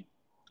need,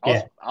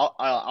 Yeah.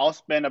 I'll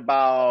spend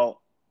about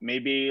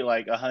maybe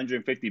like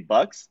 150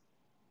 bucks,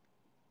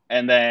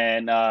 and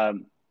then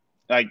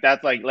like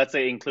that's like, let's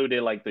say,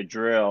 included like the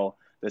drill,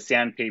 the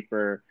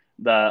sandpaper,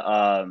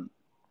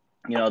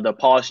 the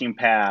polishing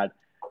pad,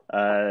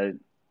 uh,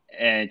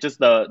 and just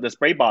the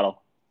spray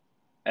bottle.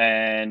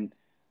 And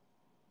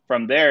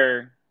from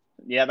there,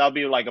 yeah, that'll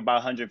be like about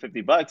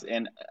 150 bucks.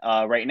 And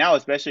right now,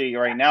 especially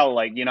right now,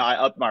 like I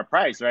upped my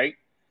price, right?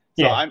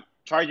 So Yeah. I'm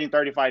charging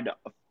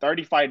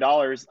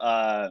 $35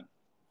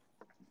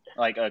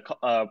 like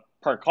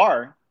per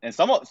car, and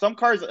some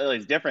cars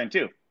is different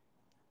too.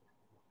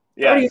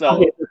 Yeah, 30, okay,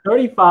 so so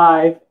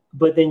 35,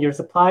 but then your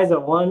supplies are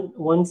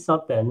one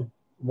something,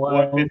 one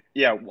one fifty,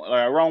 yeah,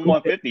 around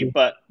 150. 150.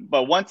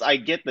 But once I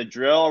get the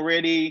drill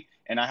ready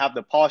and I have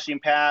the polishing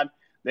pad,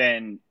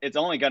 then it's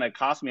only gonna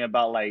cost me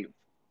about like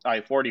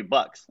 40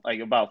 bucks, like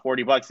about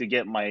 40 bucks to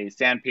get my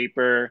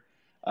sandpaper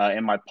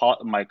and my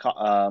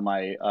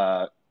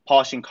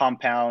polishing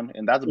compound,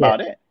 and that's Yeah.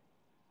 about it.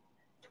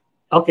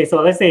 Okay,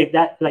 so let's say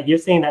that like you're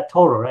saying that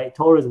total, right?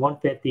 Total is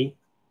 150,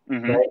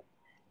 Hmm. right?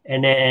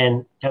 And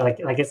then and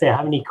like I said,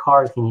 how many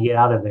cars can you get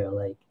out of there?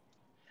 Like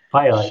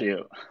probably like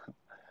Shoot.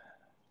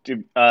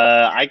 Dude,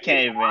 I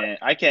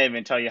can't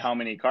even tell you how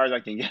many cars I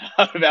can get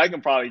out of it. I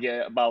can probably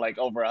get about like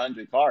over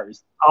 100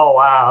 cars. oh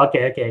wow,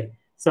 okay, okay.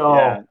 So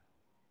Yeah.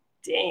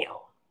 damn. Yes.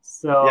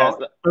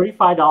 So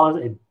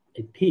 $35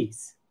 a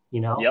piece,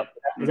 you know? Yep.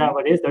 Is that Hmm.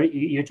 what it is?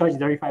 You're charging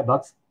 35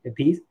 bucks a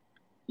piece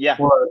Yeah.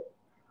 for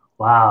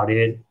wow,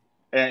 dude.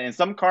 And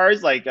some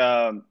cars, like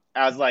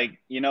as like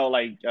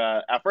like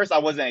at first I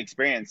wasn't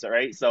experienced,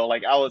 right? So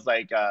like I was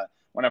like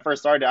when I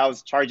first started, I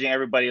was charging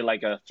everybody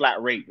like a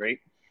flat rate, right?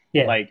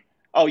 Yeah, Like,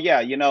 oh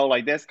yeah,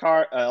 like this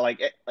car,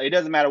 like it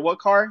doesn't matter what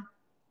car,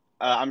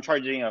 I'm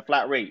charging a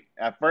flat rate.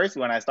 At first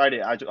when I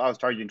started, I was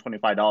charging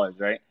 $25,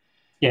 right?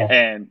 yeah,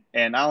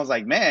 And I was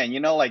like, man,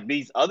 like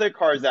these other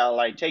cars that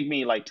like take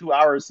me like 2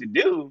 hours to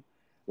do,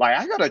 like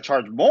I gotta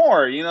charge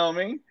more, you know what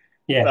I mean?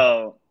 yeah.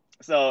 So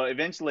so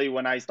eventually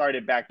when I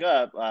started back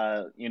up,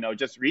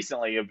 just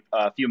recently,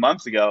 a few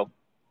months ago,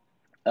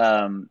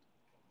 um,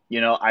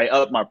 I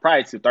upped my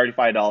price to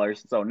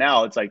 $35. So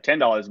now it's like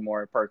 $10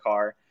 more per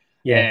car,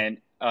 Yeah, and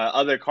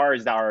other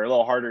cars that are a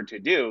little harder to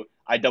do,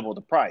 I double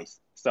the price.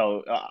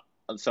 So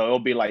it'll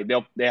be like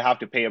they have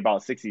to pay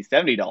about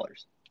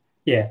 $60-$70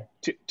 yeah.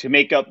 to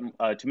make up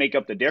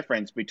the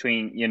difference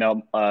between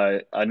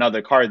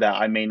another car that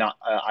I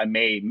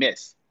may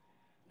miss.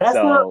 That's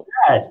not So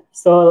bad.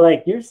 So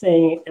like you're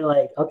saying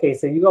like okay,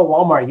 so you go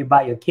Walmart, you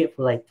buy your kit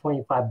for like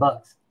 25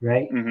 bucks,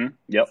 right?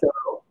 yep. So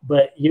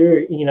but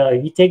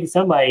you take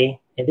somebody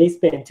and they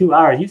spend 2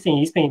 hours. You're saying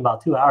you spend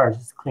about 2 hours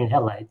just to clean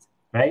headlights,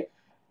 right?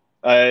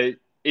 Uh,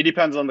 it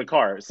depends on the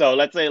car. So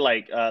let's say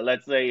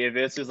if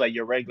it's just like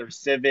your regular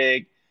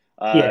Civic,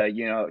 Yeah.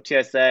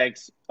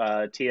 TSX,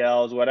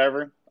 TLs,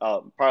 whatever,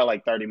 probably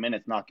like 30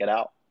 minutes, knock it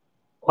out.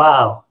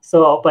 Wow.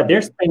 So but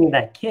they're Hmm. spending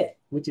that kit,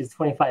 which is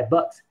 25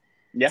 bucks.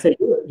 Yeah. So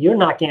you're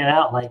knocking it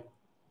out like,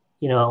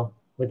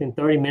 within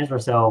 30 minutes or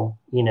so,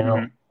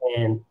 Hmm.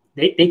 and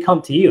they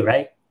come to you,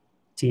 right?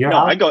 To your No,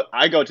 house?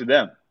 I go to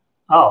them.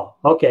 Oh,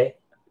 okay.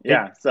 It,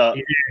 Yeah. So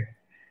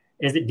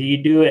do you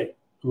do it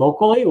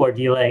locally or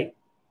do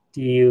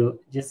you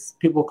just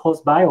people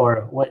close by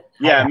or what?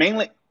 yeah,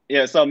 mainly,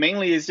 yeah. So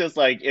mainly it's just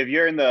like if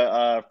you're in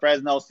the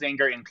Fresno,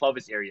 Sanger, and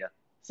Clovis area.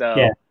 Yeah,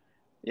 So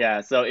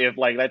yeah, so if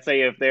like let's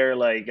say if they're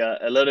like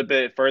a little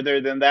bit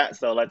further than that,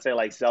 so let's say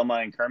like Selma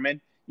and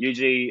Kerman,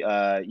 usually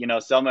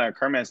Selma and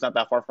Kerman is not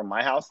that far from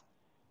my house.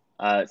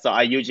 So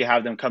I usually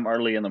have them come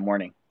early in the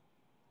morning.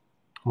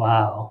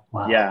 wow,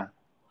 wow. Yeah.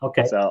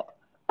 Okay. So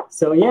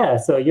So yeah,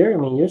 so you're I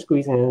mean you're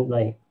squeezing in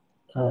like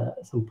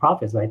some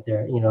profits right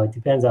there. You know, it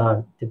depends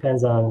on.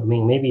 I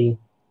mean, maybe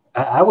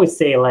I would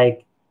say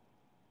like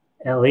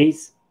at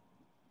least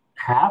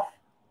half.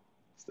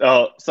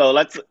 So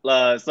let's if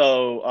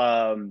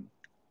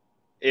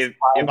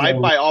Supplies I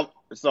and buy all,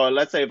 so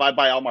let's say if I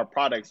buy all my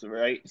products,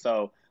 right?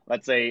 So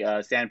let's say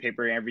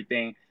sandpaper and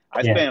everything,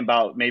 I yeah. spend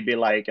about maybe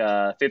like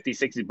 50,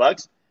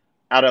 $60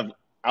 out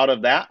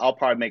of that. I'll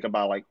probably make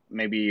about like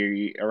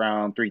maybe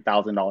around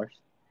 $3,000.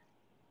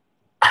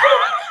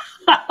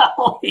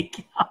 Holy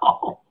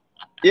cow.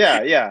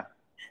 Yeah, yeah,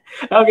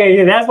 Okay,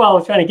 yeah, that's what I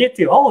was trying to get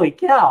to. Holy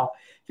cow.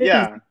 50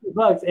 yeah,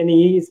 $60 and he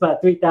eats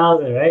about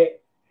 3,000, right?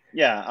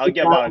 yeah. I'll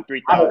get 3,000 about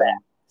three out of that. thousand.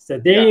 So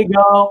there Yeah. you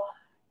go,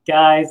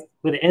 guys.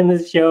 With the end of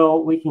the show,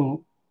 we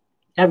can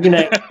have a good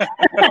night.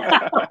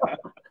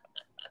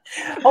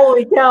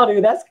 Holy cow,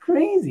 dude, that's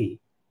crazy.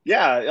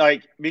 Yeah,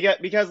 like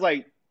because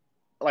like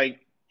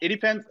it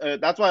depends.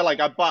 That's why like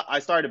I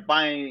started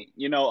buying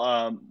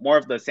more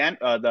of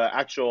the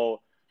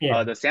actual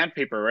Yeah, the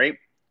sandpaper, right?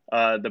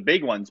 The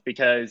big ones,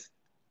 because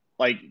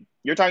like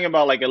you're talking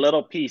about like a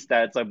little piece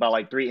that's about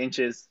like 3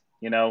 inches,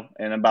 and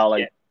about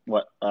yeah, like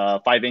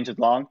what 5 inches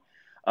long.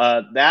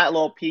 That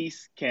little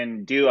piece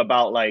can do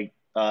about like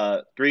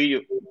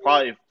three,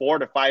 probably 4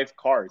 to 5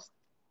 cars.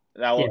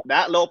 yeah.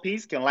 That little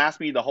piece can last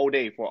me the whole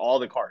day for all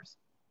the cars.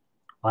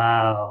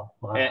 Wow,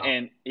 And, wow.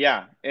 and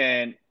yeah,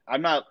 and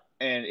I'm not,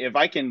 and if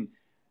I can,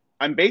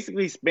 I'm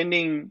basically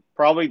spending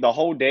probably the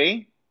whole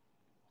day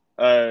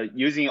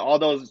using all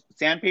those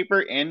sandpaper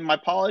in my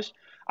polish.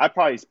 I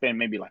probably spend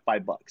maybe like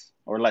 $5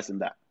 or less than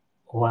that.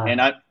 And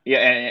Wow.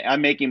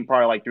 I'm making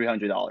probably like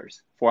 $300,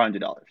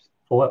 $400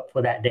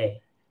 For that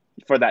day.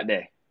 for that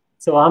day.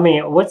 So I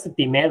mean, what's the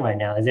demand right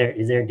now? Is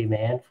there a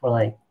demand for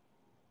like,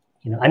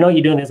 I know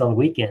you're doing this on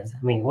weekends.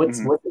 I mean, Hmm. what's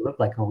it look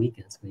like on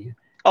weekends for you?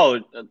 Oh,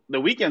 the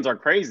weekends are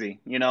crazy.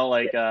 Yeah,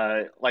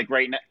 Like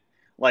right now,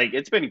 like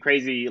it's been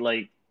crazy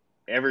like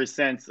ever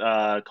since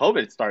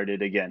COVID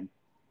started again.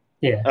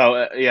 yeah,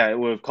 Oh yeah,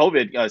 with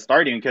COVID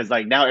starting, because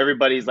like now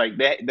everybody's like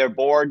they're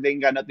bored, they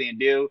ain't got nothing to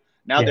do.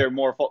 Now yeah,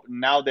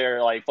 now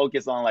they're like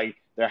focused on like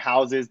their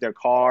houses, their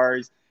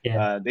cars.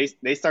 yeah.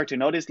 They start to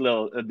notice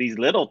these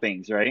little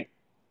things, right?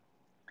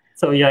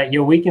 So yeah,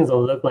 your weekends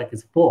will look like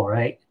it's full,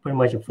 right? Pretty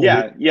much a full week,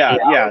 Yeah, yeah,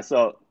 8 hours. yeah.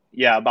 So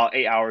yeah, about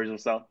 8 hours or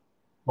so.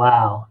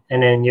 Wow.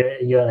 And then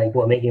you're like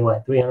what, making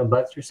what,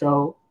 $300 or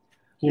so,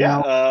 you Yeah,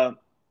 know,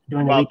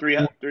 during the about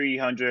weekend?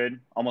 300,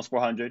 almost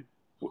 400,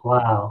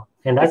 Wow.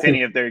 And that's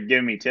depending if they're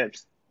giving me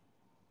tips.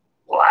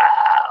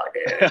 wow,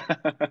 dude.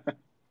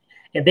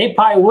 And they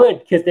probably would,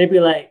 because they'd be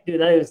like,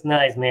 dude, that was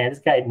nice, man. This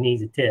guy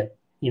needs a tip,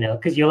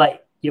 because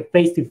you're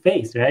face to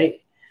face,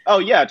 right? Oh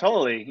yeah,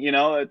 totally.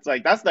 It's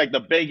like that's like the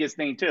biggest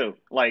thing too.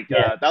 Like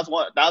Yeah, that's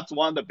one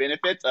of the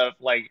benefits of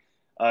like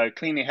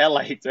cleaning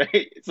headlights,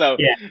 right? So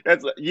yeah,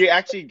 that's you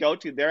actually go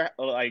to their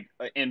like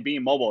and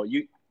being mobile.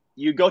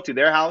 You go to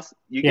their house,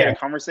 yeah,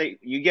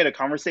 you get a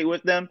conversate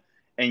with them,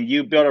 and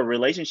you build a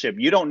relationship.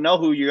 You don't know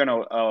who you're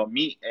gonna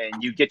meet,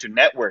 and you get to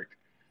network.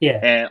 yeah.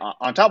 And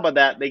on top of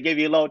that, they give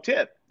you a little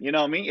tip. You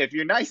know what I mean? If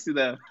you're nice to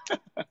them.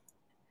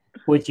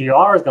 Which you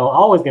are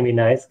always gonna be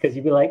nice, because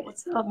you'd be like,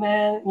 "What's up,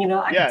 man? I can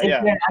Yeah, take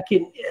yeah, care.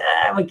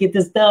 I'm gonna get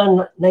this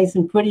done nice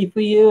and pretty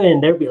for you."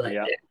 And they'll be like,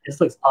 yeah. "Dude, this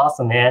looks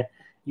awesome, man.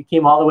 You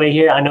came all the way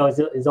here. I know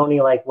it's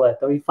only like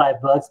what,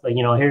 $35, but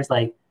here's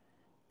like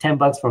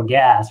 $10 for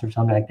gas or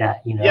something like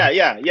that. Yeah,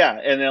 yeah, yeah.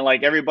 And then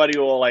like everybody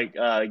will like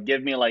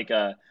give me like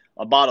a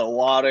bottle of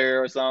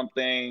water or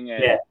something,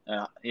 Yeah.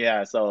 and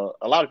yeah. So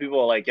a lot of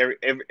people, like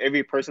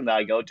every person that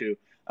I go to,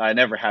 I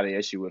never had an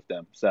issue with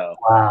them. So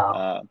Wow.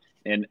 uh,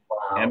 and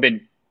and Wow.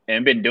 been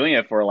and been doing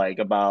it for like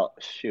about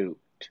shoot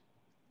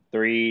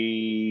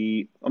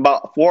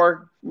about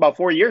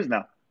 4 years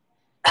now.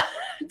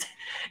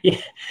 Yeah.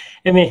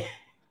 I mean,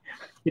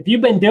 if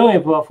you've been doing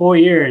it for 4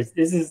 years,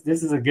 this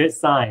is a good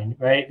sign,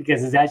 right?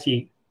 Because it's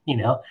actually,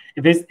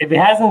 if it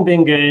hasn't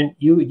been good,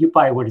 you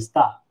probably would have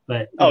stopped.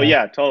 But Oh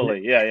yeah,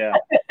 totally. Yeah,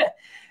 yeah.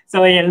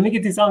 so yeah, let me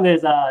get to some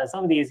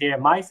of these here.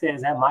 My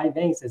says that my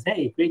vein says,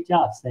 "Hey, great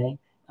job, Sang,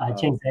 Oh,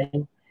 Ching Sang.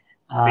 thank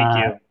Uh,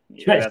 you.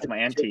 Yeah, Trish, that's my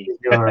auntie.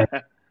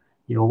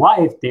 your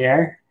wife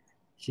there.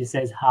 She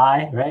says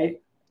hi, right?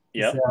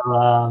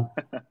 So,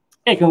 Yep.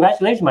 hey,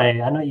 congratulations, my.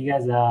 I know you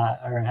guys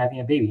are having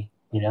a baby.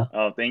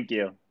 Oh, thank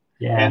you.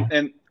 Yeah,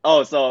 And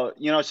oh, so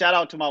shout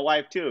out to my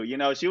wife too.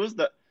 She was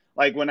the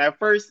like when I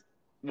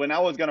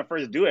was gonna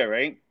first do it,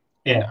 right?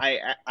 And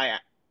yeah,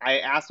 I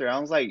asked her, I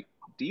was like,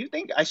 "Do you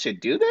think I should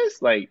do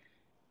this? Like,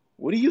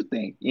 what do you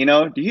think?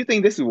 Do you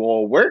think this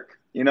will work?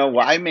 Will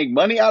I make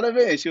money out of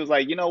it?" And she was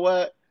like, "You know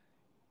what?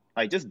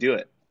 Like, just do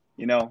it.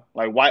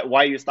 Like, why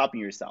are you stopping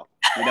yourself?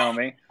 You know what I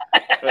mean?"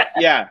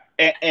 Yeah,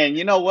 and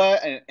you know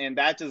what? And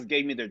that just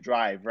gave me the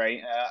drive, right?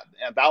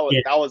 And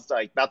yeah. that was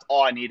like that's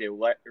all I needed,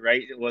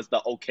 right? It was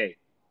the okay.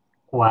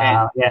 And,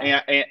 Wow,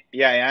 yeah. and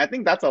yeah, and I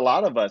think that's a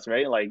lot of us,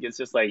 right? Like it's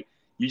just like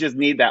you just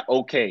need that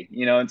okay,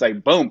 it's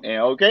like boom,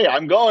 and okay,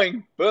 I'm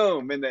going,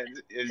 boom, and then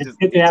It's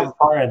good to it's have a just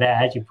partner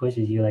that actually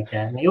pushes you like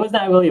that. I mean, it was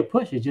not really a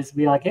push. It's just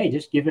be like, hey,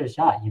 just give it a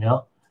shot.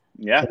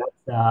 yeah,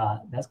 So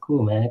that's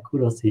cool, man.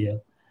 Kudos to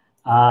you.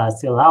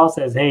 So Lau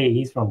says, hey,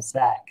 he's from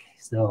Sac.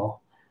 So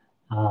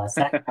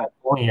Sac,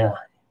 California.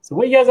 So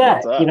where you guys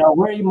What's at? You up? know,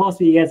 where are you most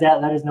of you guys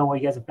at? Let us know where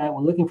you guys are at.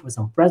 We're looking for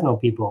some Fresno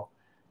people.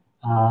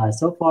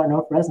 So far,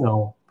 no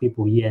Fresno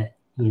people yet,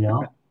 you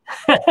know.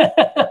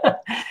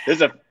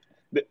 There's a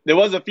there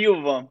was a few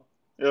of them.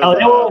 It was Oh,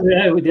 that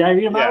was, did I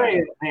read them yeah,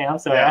 already? Man, I'm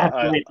sorry. I yeah. have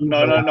so many things No,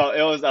 going no, on. no.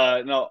 It was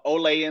no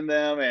Ole in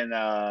them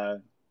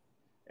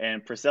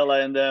and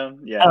Priscilla in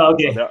them. Yeah. Oh,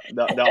 So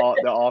okay.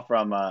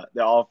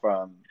 they're all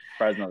from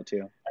Fresno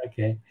too.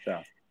 Okay. So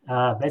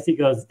Bessie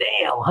goes,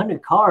 damn,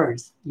 100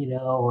 cars, you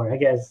know, or I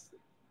guess,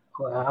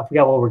 well, I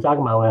forgot what we're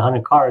talking about with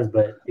 100 cars,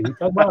 but did we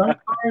talk about 100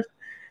 cars?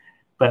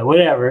 But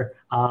whatever.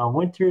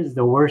 Winter is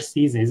the worst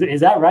season.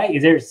 Is that right?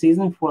 Is there a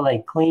season for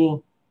like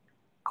cleaning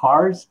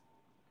cars,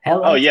 oh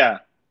headlights? yeah,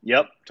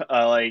 yep.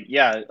 Like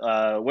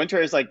yeah, winter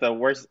is like the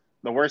worst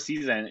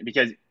season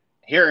because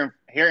here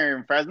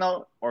in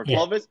Fresno or Yeah.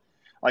 Clovis,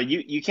 like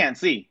you can't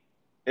see.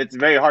 It's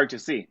very hard to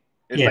see.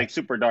 It's Yeah. like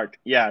super dark.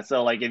 Yeah,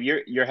 so like if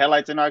your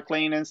headlights are not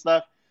clean and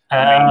stuff,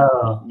 I mean,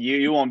 Oh,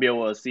 you won't be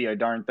able to see a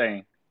darn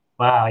thing.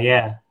 wow.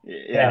 Yeah. Yeah,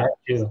 Yeah. that's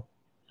true.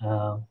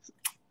 Um,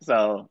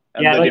 So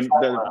and yeah, I know what you're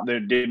talking about. the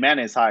demand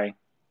is high.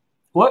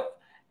 What,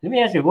 let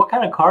me ask you, what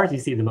kind of cars do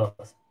you see the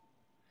most?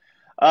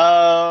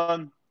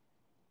 Um,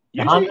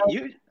 The Honda?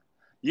 usually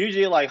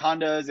usually like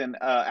Hondas and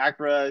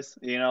Acuras,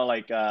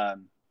 like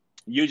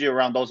usually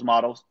around those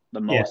models the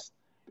Yeah. most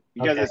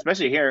because Okay.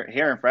 especially here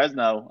in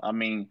Fresno, I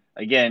mean,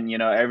 again,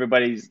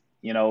 everybody's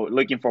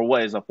looking for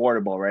what is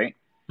affordable, right?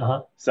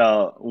 Uh-huh.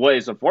 So what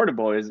is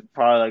affordable is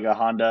probably like a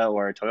Honda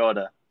or a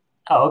Toyota,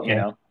 Oh, you okay.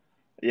 know,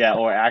 yeah,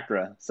 or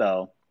Acura.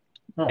 So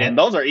All and right.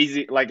 those are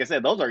easy. Like I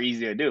said, those are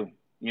easy to do.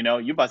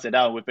 You bust it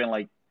out within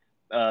like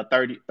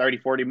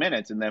 40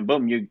 minutes, and then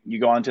boom, you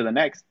go on to the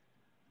next.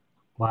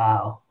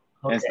 Wow.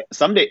 And Okay.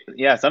 some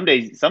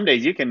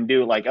days you can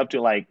do like up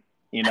to like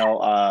you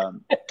know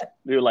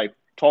do like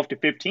 12 to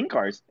 15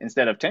 cars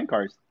instead of 10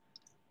 cars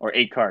or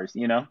 8 cars.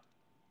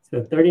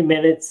 So 30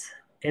 minutes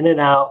in and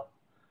out,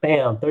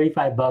 bam,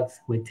 35 bucks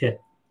with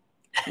tip.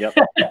 Yep.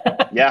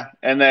 Yeah,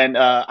 and then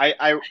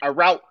I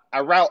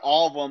route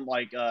all of them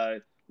like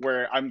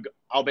where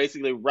I'll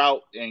basically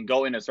route and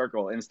go in a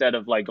circle instead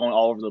of like going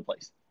all over the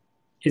place.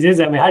 Is this,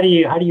 I mean, how do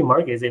you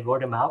market? Is it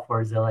word of mouth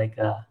or is it like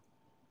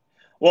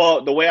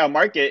Well, the way I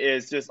market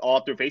is just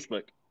all through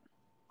Facebook.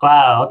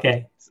 wow,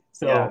 okay. Yeah.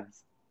 So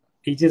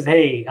he just,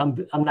 hey, I'm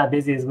not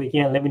busy this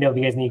weekend. Let me know if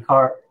you guys need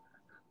car,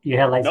 your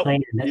headlights Nope.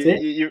 clean, and You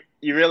that's it.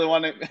 you really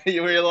want to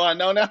you really want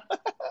to know now?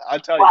 I'll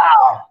tell you.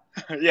 Wow.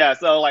 Yeah.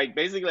 So like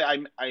basically,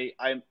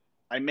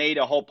 I made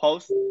a whole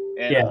post,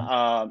 and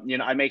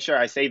Yeah, I make sure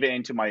I save it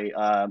into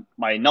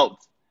my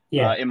notes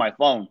yeah, in my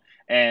phone,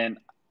 and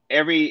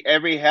every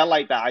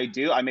headlight that I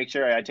do, I make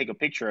sure I take a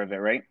picture of it,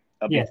 right?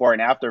 A yeah, before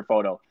and after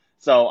photo.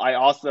 So I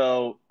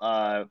also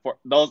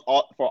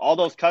for all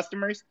those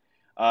customers,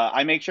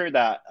 I make sure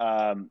that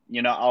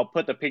I'll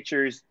put the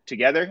pictures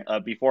together,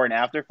 before and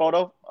after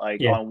photo,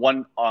 like yeah,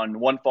 on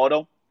one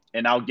photo,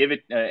 and I'll give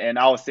it and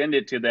I'll send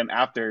it to them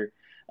after,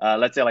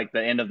 let's say like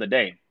the end of the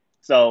day.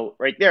 So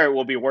right there it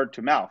will be word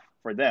to mouth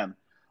for them.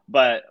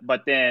 But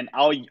then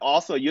I'll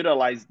also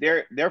utilize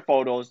their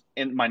photos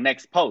in my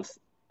next post.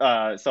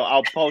 So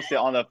I'll post it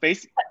on the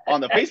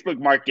Facebook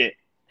Market,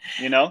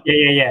 you know, yeah,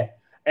 yeah, yeah,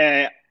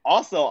 and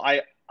also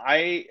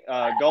I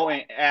go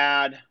and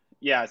add,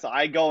 yeah, so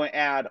I go and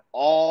add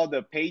all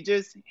the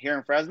pages here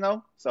in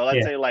Fresno. So let's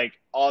yeah. say like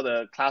all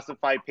the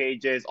classified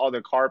pages, all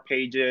the car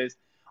pages,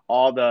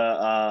 all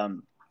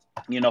the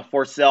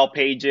for sale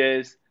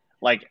pages.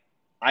 Like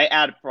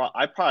I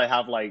probably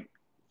have like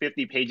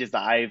 50 pages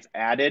that I've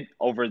added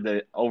over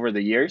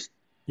the years,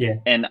 Yeah.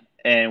 and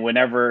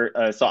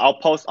whenever so I'll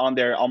post on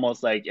there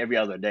almost like every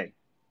other day.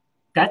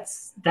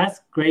 That's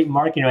great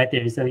marketing right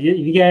there. So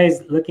you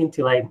guys looking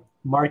to like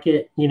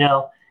market, you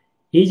know,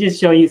 he just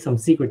showed you some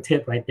secret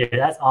tip right there.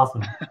 That's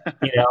awesome.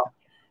 You know,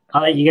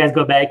 I'll let you guys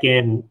go back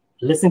and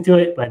listen to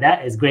it, but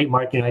that is great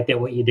marketing right there.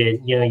 What you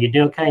did, you know,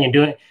 you're kind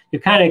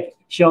of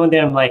showing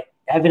them like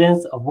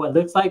evidence of what it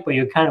looks like, but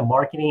you're kind of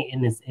marketing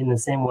in the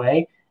same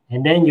way,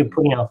 and then you're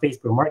putting on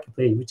Facebook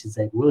Marketplace, which is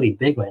like really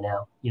big right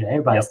now. You know,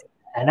 everybody's, Yep.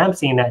 and I'm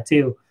seeing that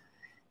too.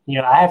 You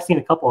know, I have seen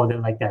a couple of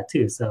them like that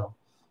too. So,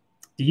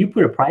 do you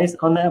put a price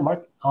on that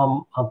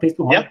on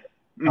Facebook Yeah. Market?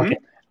 Hmm. Okay,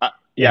 Yeah,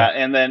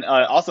 yeah, and then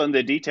also in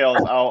the details,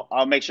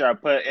 I'll make sure I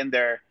put in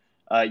there.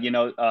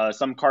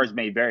 Some cars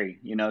may vary.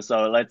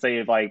 So let's say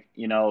if like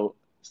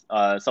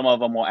some of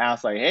them will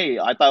ask like, "Hey,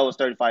 I thought it was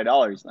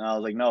 $35," and I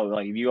was like, "No,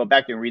 like if you go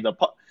back and read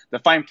the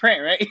fine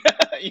print, right?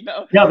 you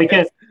know." no,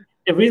 because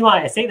the reason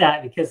why I say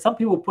that because some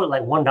people put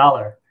like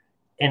 $1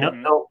 and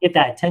Hmm. they'll get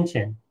that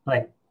attention.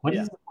 Like, what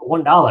Yeah. is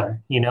 $1?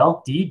 You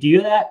know, do you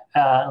do that?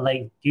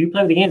 Like, do you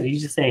play with the games or you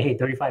just say, hey,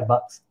 35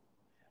 bucks?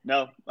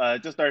 No,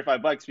 just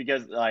 $35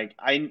 because like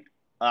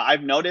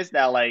I've noticed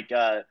that like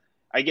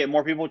I get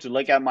more people to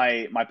look at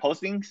my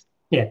postings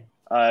Yeah,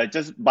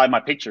 just by my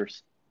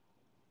pictures.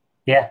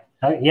 yeah,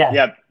 yeah.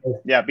 Yeah,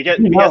 yeah, You because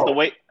the know,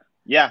 way,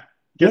 yeah,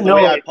 you because the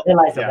way know, your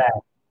lights are yeah, bad.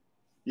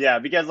 yeah,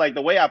 because like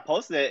the way I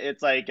post it,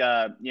 it's like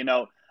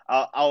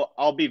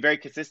I'll be very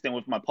consistent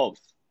with my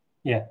posts.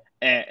 Yeah.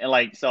 And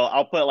like so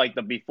I'll put like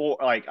the before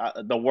like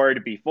the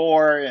word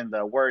before and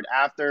the word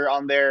after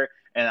on there,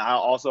 and I'll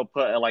also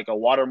put like a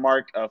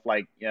watermark of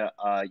like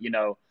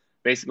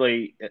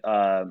basically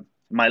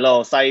my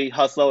little side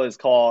hustle is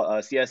called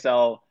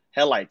CSL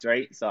headlights,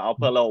 right? So I'll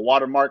put a little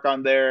watermark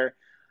on there,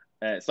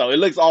 so it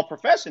looks all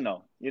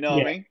professional, you know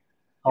what Yeah. I mean?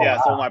 Oh Yeah,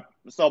 wow.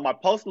 so my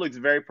post looks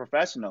very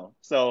professional.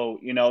 So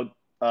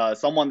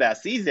someone that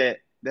sees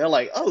it, they're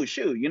like, oh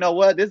shoot, you know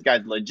what, this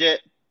guy's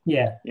legit,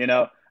 Yeah. you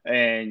know,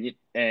 and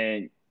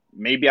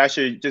maybe I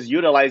should just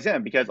utilize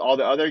him because all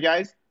the other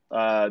guys,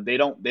 they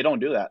don't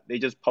do that. They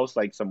just post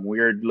like some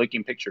weird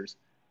looking pictures.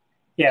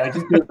 Yeah. It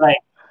just be like,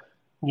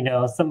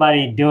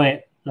 somebody doing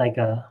it like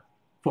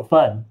for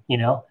fun,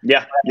 Yeah,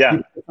 You yeah,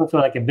 put some sort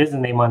of like a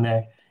business name on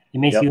there. It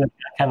makes you yep, look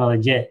kind of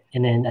legit.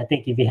 And then I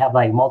think if you have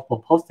like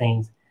multiple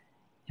postings,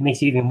 it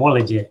makes you even more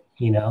legit.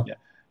 yeah,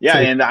 yeah. So,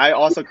 And I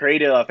also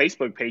created a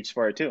Facebook page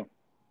for it too.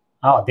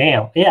 oh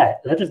damn, yeah.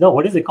 Let us know,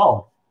 what is it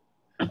called?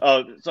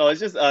 Oh, so it's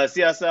just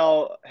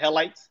CSL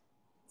headlights.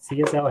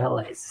 CSL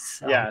Headlights.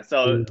 So, Yeah,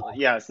 so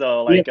yeah,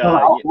 so like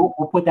CSL,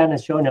 we'll put that in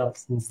the show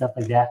notes and stuff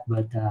like that.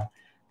 But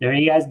there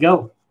you guys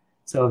go.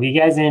 So if you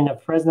guys in the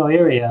Fresno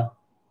area,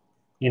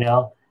 you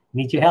know,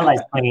 need your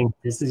headlights clean,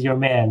 this is your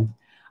man.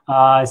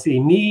 See,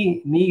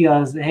 me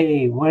goes,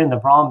 hey, we're in the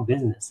wrong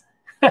business.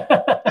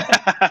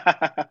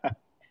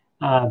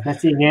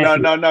 Betsy and no,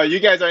 Nancy. no, no. You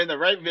guys are in the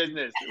right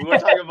business. We're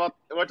talking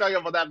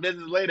about that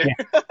business later.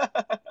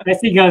 Yeah.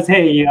 Betsy goes,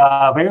 hey,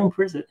 very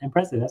impressive.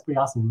 Impressive. That's pretty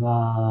awesome.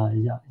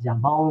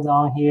 Hmong's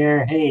on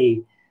here.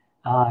 Hey,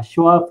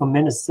 Shua from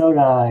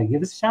Minnesota.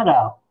 Give us a shout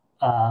out.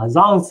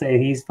 Zong say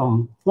he's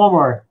from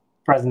former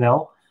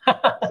Fresno. So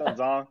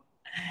Zong.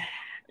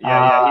 Yeah,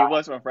 yeah, he uh,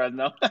 was from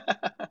Fresno.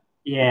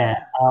 yeah.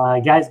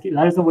 Guys,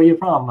 let us know where you're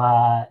from.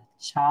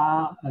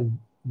 Cha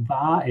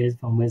Va is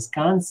from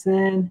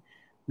Wisconsin.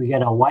 We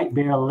got a White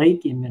Bear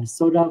Lake in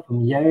Minnesota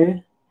from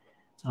Yer.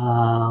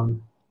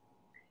 Um,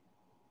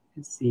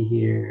 let's see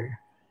here.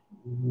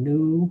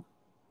 New,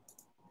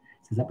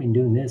 since I've been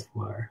doing this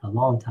for a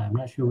long time. I'm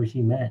not sure what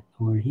she meant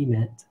or he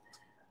meant.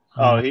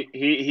 Oh,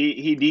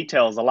 he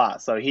details a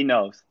lot, so he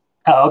knows.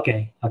 Oh,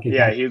 okay. Okay,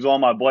 Yeah, got it. he's one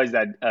of my boys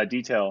that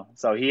detail.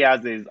 So he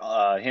has him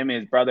and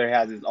his brother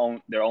has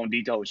their own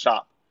detail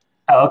shop.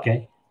 Oh, okay.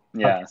 Okay.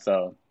 Yeah,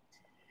 so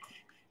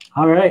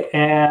All right.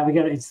 And we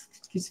got just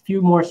a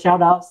few more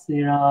shout outs. So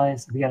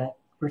we got a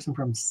person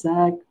from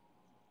SAC.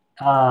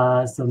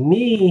 So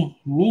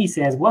me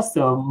says, what's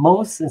the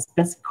most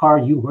expensive car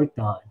you worked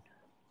on?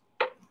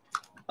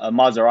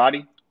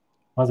 Maserati.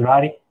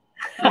 Maserati?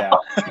 Yeah.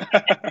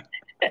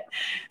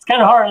 It's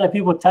kind of hard to let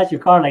people touch your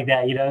car like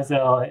that.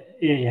 So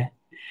yeah.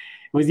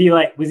 Was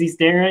he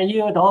staring at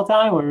you the whole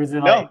time, or was it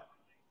like, No,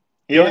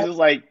 he yeah? was just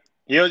like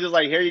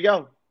here you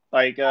go.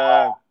 Like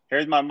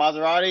here's my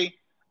Maserati.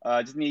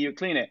 Just need you to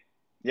clean it.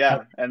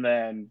 Yeah, and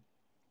then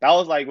that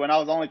was like when I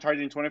was only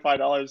charging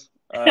 $25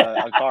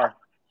 a car.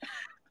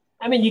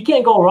 I mean, you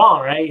can't go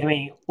wrong, right? I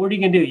mean, what are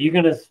you gonna do? You're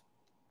gonna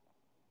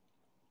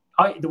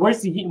the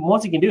most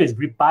you can do is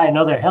buy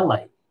another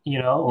headlight,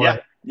 or Yeah,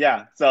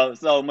 yeah. So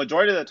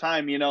majority of the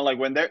time, like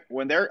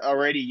when they're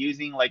already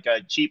using like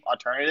a cheap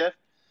alternative,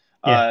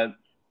 yeah, uh,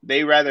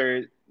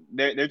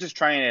 they're just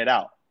trying it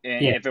out.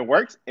 And yeah, if it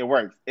works, it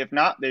works. If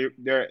not,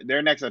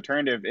 their next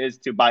alternative is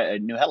to buy a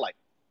new headlight.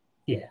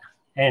 yeah.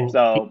 And he's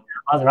So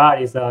a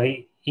Maserati, so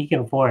he can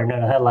afford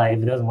another headlight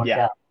if it doesn't work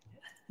yeah, out.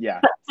 yeah.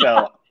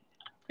 So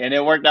and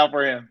it worked out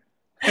for him,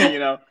 you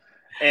know.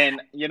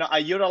 And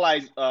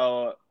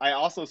I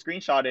also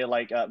screenshotted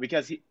like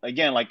because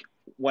again like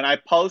when I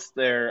post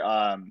their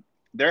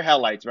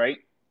headlights, right?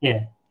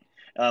 Yeah,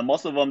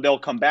 Most of them they'll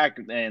come back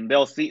and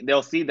they'll see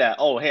that,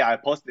 oh hey, I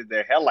posted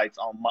their headlights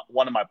on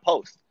one of my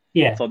posts,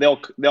 yeah, so they'll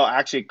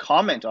actually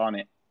comment on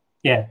it,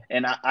 yeah,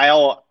 and I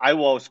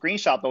will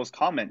screenshot those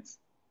comments,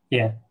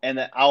 yeah. and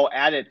then I'll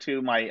add it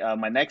to my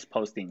next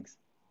postings.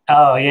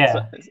 Oh So yeah.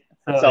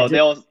 So so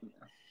they'll it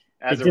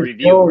as a just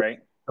review, builds right?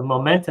 the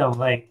momentum,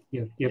 like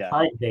your Yeah.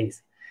 client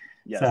base.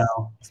 So Yes.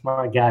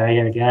 smart guy right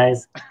here,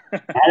 guys.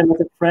 Adam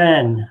is a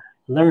friend.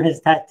 Learn his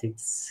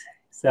tactics.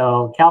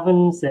 So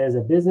Calvin says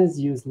a business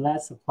use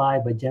less supply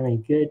but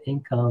generate good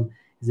income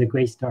is a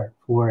great start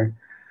for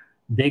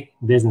big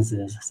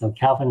businesses. So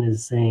Calvin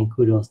is saying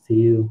kudos to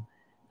you.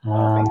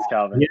 Oh, thanks,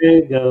 Calvin.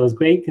 Here goes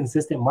great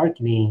consistent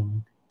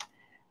marketing.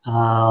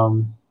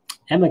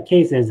 Emma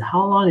K says,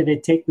 how long did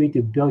it take you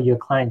to build your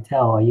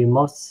clientele? Are you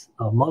most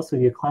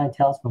of your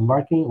clientele from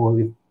marketing or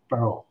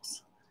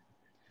referrals?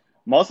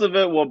 Most of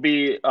it will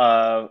be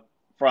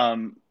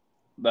from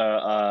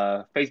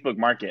the Facebook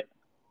Market,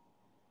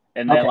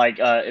 and then Okay. like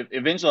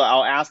eventually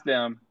I'll ask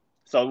them.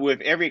 So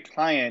with every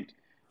client,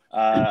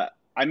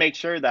 I make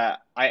sure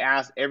that I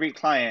ask every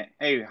client,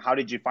 "Hey, how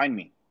did you find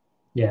me?"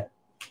 Yeah.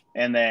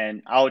 And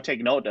then I'll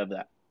take note of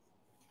that.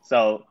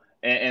 So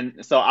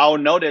and so I'll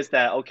notice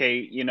that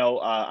okay,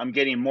 I'm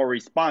getting more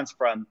response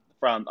from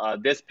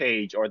this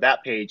page or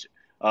that page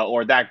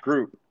or that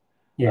group.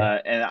 Yeah.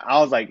 And I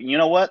was like, you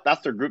know what?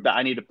 That's the group that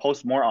I need to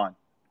post more on.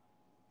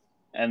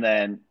 And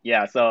then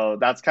yeah, so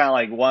that's kind of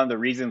like one of the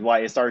reasons why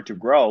it started to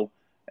grow.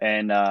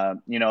 And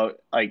you know,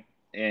 like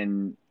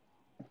in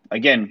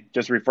again,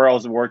 just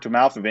referrals word to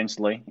mouth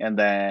eventually. And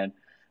then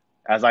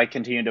as I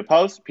continue to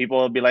post, people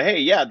will be like, "Hey,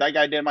 yeah, that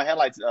guy did my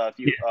headlights a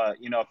few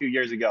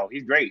years ago.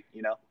 He's great."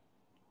 You know.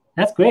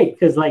 That's great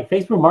because like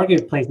Facebook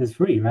Marketplace is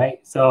free, right?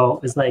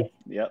 So it's like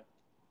Yep.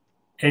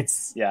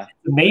 it's Yeah.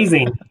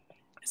 amazing.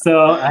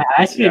 So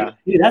I should, Yeah.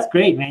 dude, that's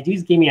great, man. You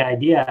just gave me an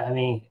idea. I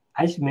mean,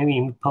 I should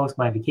maybe post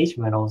my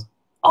vacation rentals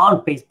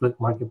on Facebook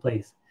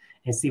Marketplace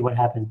and see what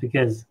happens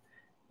because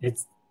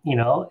it's,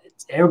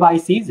 everybody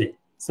sees it.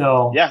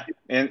 So Yeah.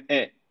 And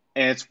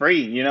it's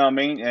free. You know what I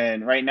mean?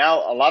 And right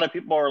now, a lot of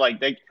people are like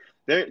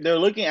they're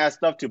looking at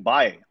stuff to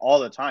buy all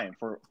the time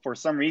for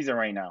some reason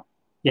right now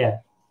yeah,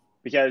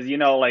 because you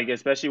know like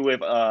especially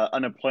with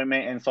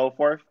unemployment and so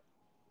forth,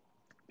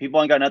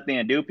 people ain't got nothing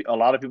to do. A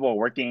lot of people are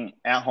working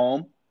at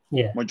home.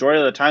 yeah, Majority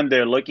of the time,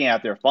 they're looking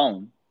at their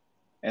phone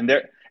and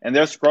they're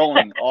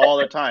scrolling all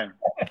the time.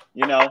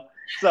 You know,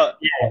 so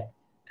yeah.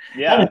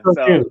 That is yeah, so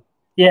so true.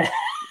 Yeah,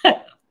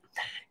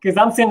 because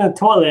I'm sitting in the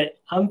toilet,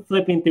 I'm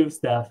flipping through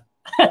stuff.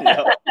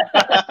 yep.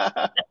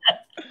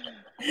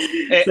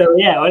 And, So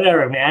yeah,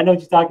 whatever, man. I know what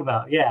you're talking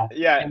about. Yeah,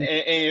 yeah, and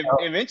and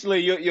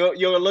eventually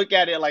you'll look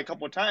at it like a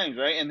couple times,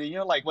 right? And then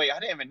you're like, wait, I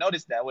didn't even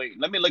notice that. Wait,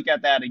 let me look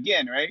at that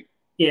again, right?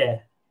 yeah,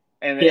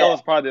 And it yeah,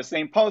 was probably the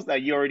same post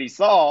that you already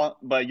saw,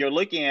 but you're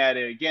looking at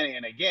it again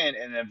and again,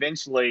 and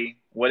eventually,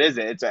 what is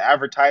it? It's an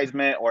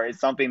advertisement or it's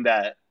something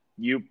that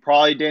you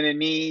probably didn't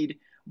need,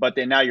 but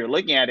then now you're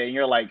looking at it and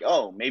you're like,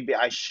 oh, maybe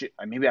I should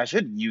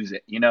use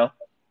it, you know?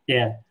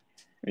 yeah.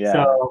 Yeah.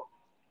 So,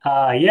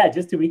 yeah,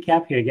 just to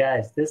recap here,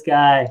 guys, this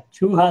guy,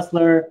 true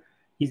hustler,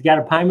 he's got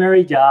a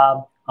primary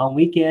job. On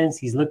weekends,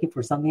 he's looking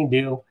for something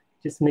to do,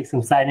 just to make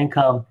some side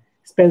income.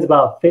 Spends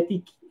about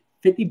 50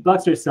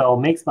 bucks or so,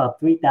 makes about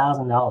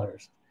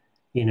 $3,000,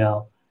 you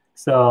know.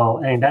 So,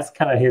 and that's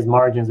kind of his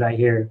margins right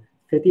here.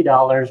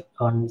 $50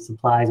 on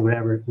supplies,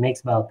 whatever,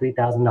 makes about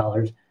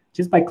 $3,000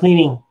 just by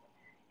cleaning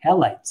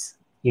headlights,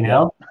 you Yep.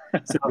 know.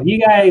 So you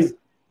guys,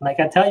 like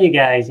I tell you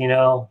guys, if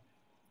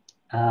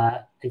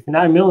you're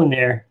not a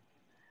millionaire,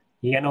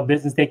 you got no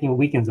business taking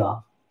weekends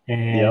off.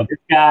 And Yep. this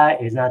guy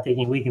is not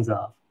taking weekends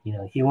off.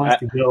 He wants I,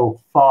 to go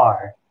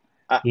far,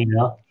 I, you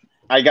know?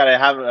 I gotta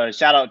have a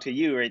shout out to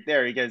you right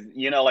there because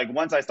like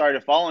once I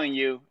started following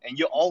you, and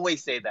you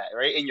always say that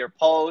right in your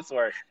posts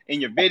or in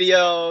your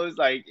videos,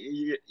 like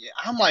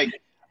I'm like,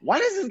 why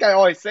does this guy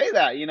always say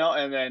that?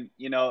 And then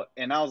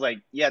and I was like,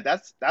 yeah,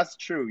 that's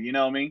true. You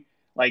know what I mean?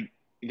 Like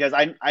because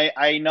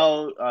I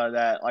know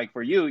that like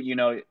for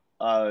you,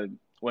 uh,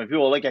 when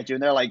people look at you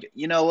and they're like,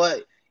 you know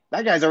what,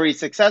 that guy's already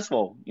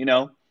successful,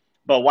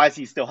 but why is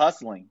he still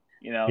hustling?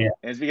 Yeah. And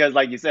it's because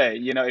like you said,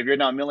 if you're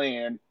not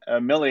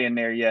a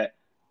millionaire yet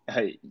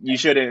you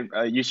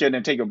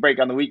shouldn't take a break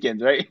on the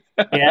weekends, right?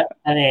 Yeah.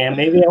 I mean,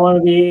 maybe I want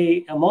to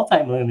be a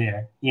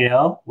multimillionaire,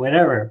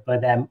 whatever.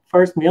 But that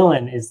first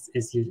million is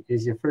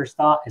your first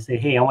thought to say,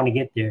 hey, I want to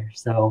get there.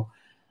 So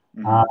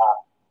uh, Hmm.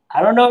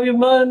 I don't know if you're a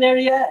millionaire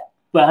yet,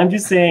 but I'm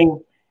just saying,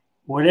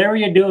 whatever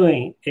you're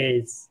doing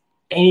is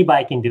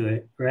anybody can do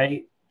it,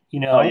 right?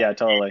 You Oh know, yeah,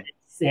 totally.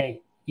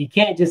 say you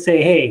can't just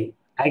say, "Hey,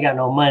 I got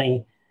no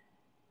money,"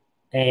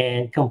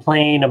 and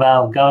complain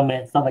about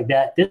government stuff like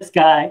that. This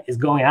guy is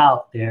going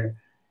out there,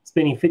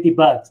 spending 50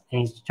 bucks,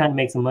 and he's trying to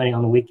make some money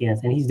on the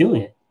weekends, and he's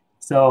doing it.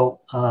 So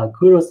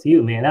kudos to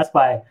you, man. That's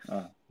why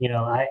Oh,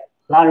 I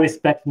a lot of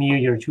respect from you.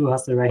 You're a true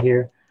hustler right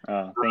here.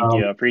 oh, thank Um,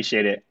 you. I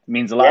appreciate it. It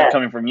means a lot yeah.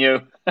 coming from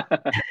you.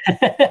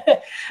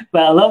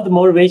 But I love the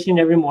motivation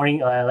every morning.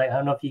 Like I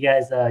don't know if you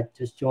guys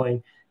just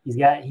joined.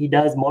 He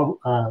does more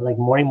like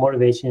morning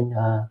motivation.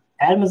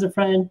 Adam is a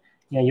friend.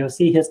 You'll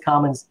see his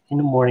comments in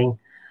the morning.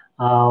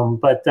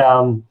 But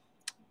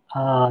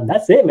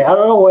that's it, man. I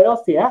don't know what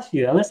else to ask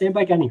you, unless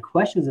anybody got any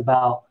questions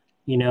about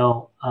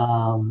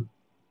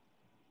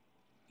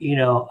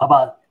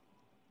about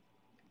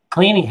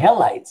cleaning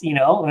headlights. I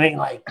mean,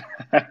 like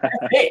that's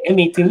it. I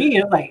mean, to me,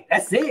 it's like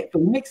that's it. But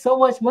we make so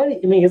much money.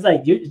 I mean, it's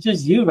like it's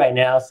just you right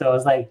now. So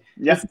it's like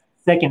Yeah. this is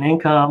second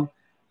income.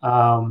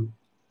 Um,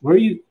 where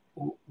you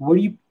where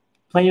do you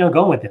planning on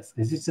going with this?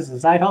 Is this just a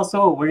side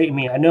hustle? I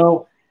mean, I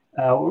know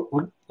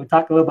we're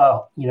talking a little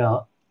about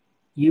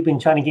you've been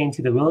trying to get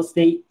into the real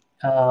estate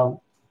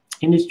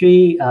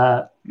industry.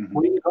 Hmm.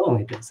 Where are you going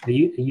with this? Are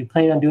you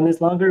planning on doing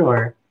this longer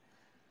or?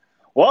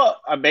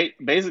 Well,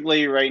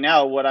 basically right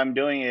now what I'm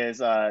doing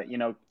is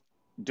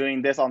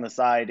doing this on the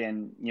side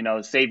and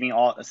saving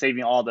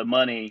all the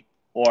money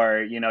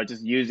or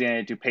just using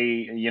it to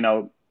pay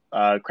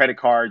credit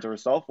cards or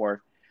so forth,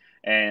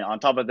 and on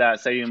top of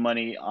that saving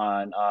money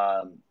on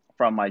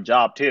from my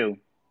job too,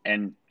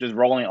 and just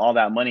rolling all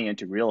that money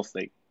into real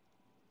estate.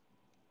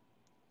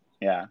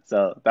 Yeah,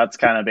 so that's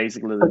kind of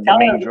basically So the tell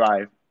main us.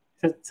 drive.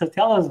 So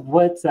tell us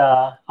what.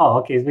 Oh,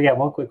 okay. So we got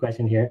one quick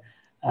question here.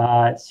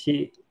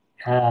 She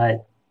uh,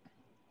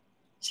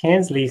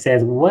 Chansley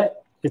says,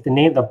 "What is the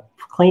name of the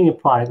cleaning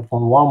product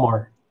from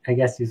Walmart?" I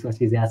guess is what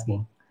she's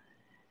asking.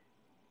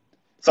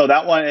 So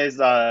that one is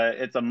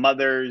it's a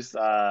mother's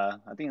I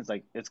think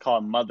it's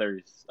called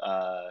mother's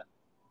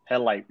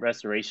headlight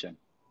restoration.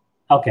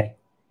 Okay.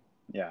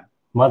 Yeah.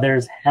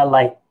 Mother's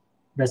headlight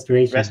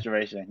restoration.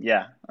 Restoration.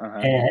 Yeah. Uh-huh.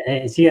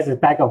 And she has a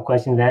backup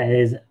question that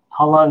is,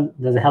 how long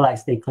does the headlight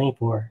stay clean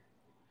for?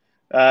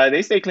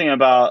 They stay clean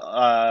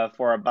about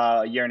for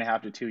about a year and a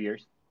half to 2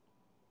 years.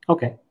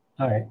 Okay.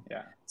 All right.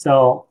 Yeah.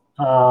 So,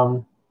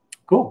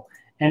 cool.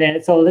 And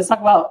then, so let's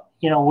talk about,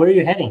 where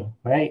you're heading,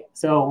 right?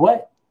 So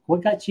what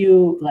got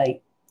you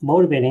like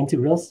motivated into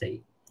real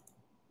estate?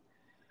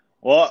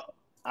 Well,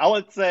 I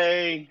would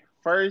say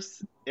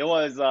first it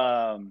was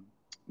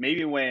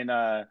maybe when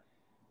I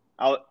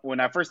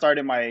first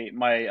started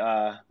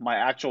my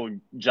actual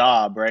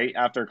job right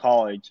after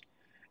college,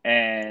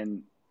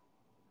 and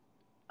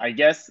I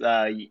guess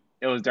it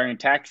was during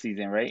tax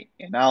season, right?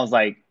 And I was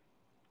like,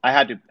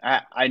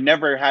 I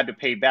never had to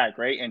pay back,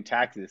 right, in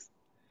taxes,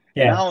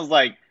 and Yeah. I was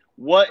like,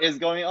 what is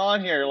going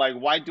on here? Like,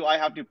 why do I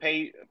have to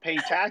pay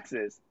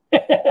taxes?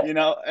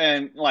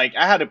 And like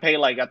I had to pay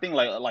like I think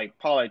like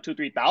probably like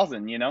 2-3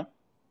 thousand,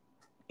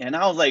 and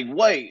I was like,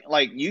 wait,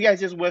 like you guys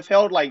just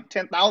withheld like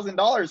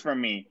 $10,000 from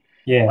me,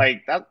 Yeah.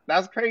 like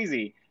that's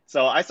crazy.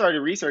 So I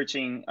started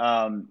researching,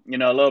 a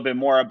little bit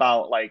more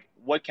about like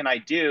what can I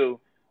do,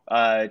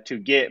 to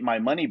get my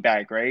money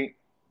back, right?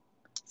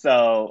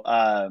 So,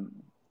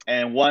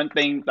 and one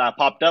thing that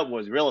popped up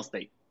was real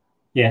estate.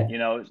 Yeah. You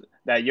know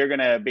that you're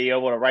gonna be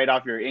able to write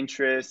off your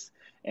interest,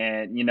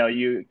 and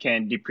you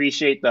can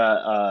depreciate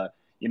the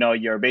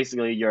your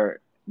basically your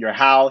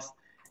house,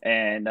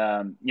 and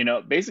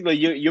basically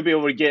you'll be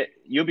able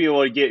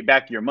to get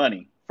back your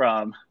money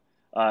from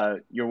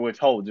your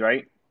withholds,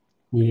 right?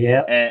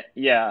 Yeah. And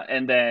yeah,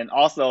 and then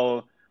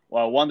also,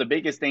 well, one of the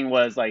biggest thing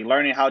was like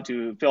learning how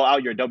to fill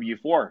out your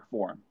W-4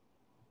 form.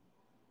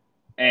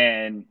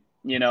 And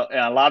and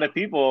a lot of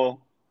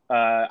people,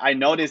 I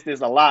noticed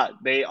this a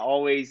lot. They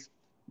always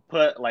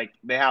put like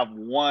they have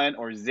one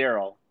or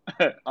zero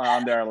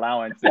on their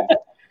allowances,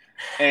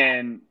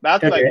 and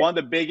that's like Okay. one of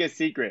the biggest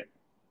secret.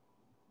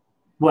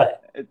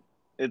 What?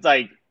 It's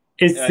like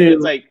It's it's to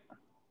like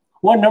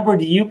what number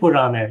do you put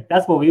on there?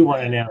 That's what we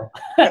want to know.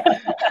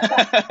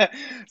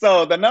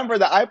 so the number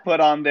that I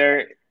put on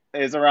there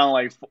is around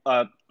like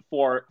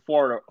four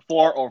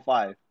or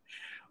five.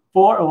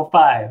 4 or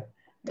 5.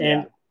 Yeah.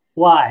 And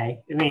why?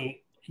 I mean,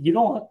 you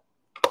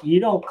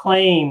don't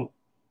claim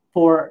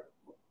 4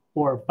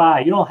 or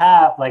 5. You don't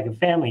have like a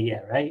family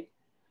yet, right?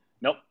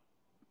 Nope.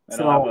 I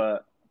don't have So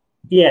a.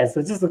 yeah,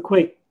 so just a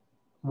quick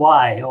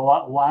why.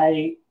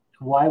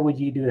 Why would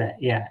you do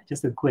that? Yeah,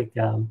 just a quick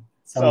So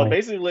summary.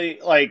 basically,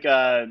 like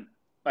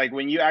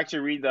when you actually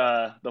read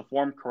the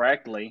form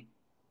correctly,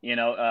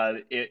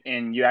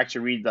 and you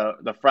actually read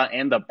the front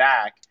and the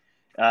back.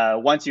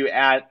 Once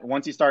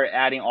you start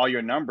adding all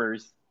your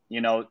numbers,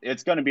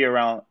 it's going to be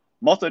around.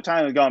 Most of the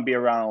time, it's going to be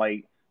around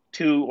like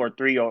two or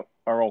three or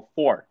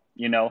four.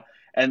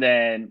 And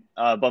then,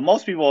 but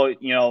most people,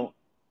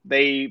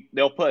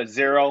 they'll put a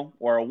zero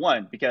or a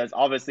one because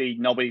obviously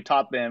nobody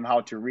taught them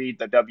how to read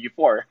the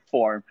W-4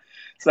 form.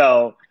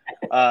 So,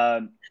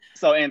 um,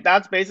 and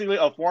that's basically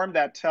a form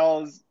that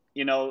tells,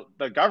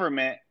 the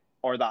government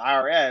or the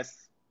IRS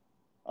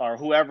or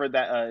whoever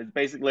that is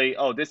basically,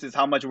 oh, this is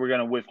how much we're going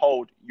to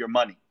withhold your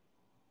money.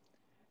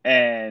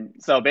 And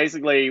so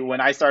basically,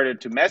 when I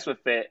started to mess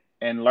with it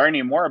and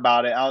learning more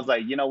about it, I was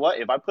like, you know what?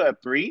 If I put a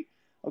three,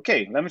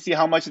 okay, let me see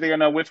how much they're going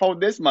to withhold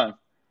this month,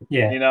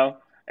 Yeah, you know?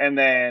 And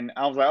then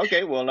I was like,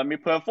 okay, well, let me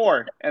put a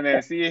four and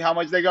then see how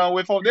much they're going to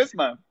withhold this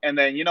month. And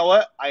then, you know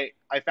what? I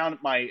found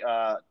my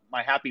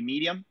happy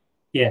medium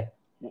yeah.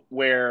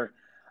 where,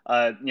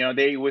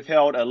 they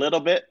withheld a little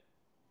bit,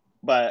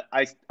 but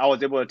I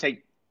was able to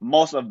take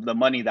most of the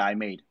money that I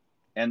made,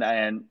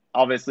 and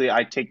obviously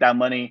I take that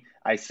money,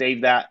 I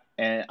save that,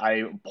 and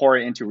I pour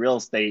it into real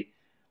estate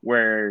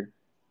where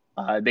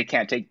they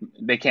can't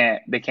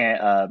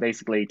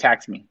basically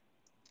tax me.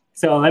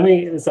 So let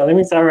me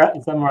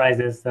summarize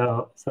this.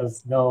 So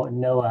it's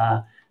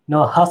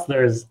no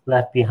hustlers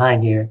left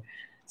behind here.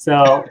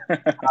 So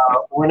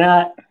we're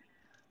not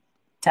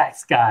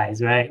tax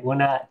guys, right? We're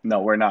not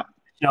No, we're not.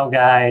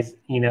 guys,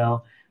 we're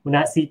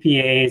not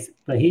CPAs,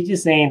 but he's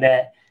just saying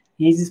that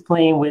he's just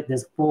playing with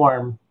this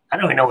form. I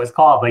don't even know what it's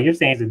called, but you're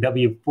saying it's a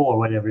W-4,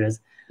 whatever it is.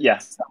 Yeah.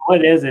 So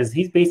what it is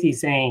he's basically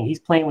saying he's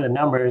playing with a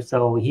number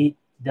so he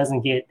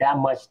doesn't get that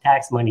much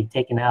tax money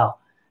taken out.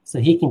 So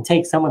he can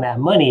take some of that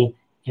money,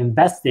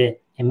 invest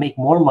it, and make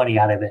more money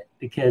out of it.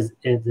 Because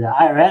if the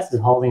IRS is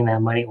holding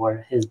that money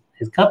or his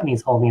company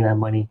is holding that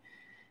money,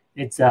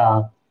 it's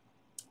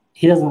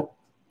he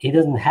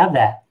doesn't have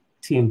that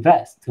to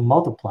invest, to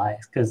multiply,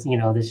 because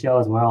the show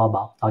is we're all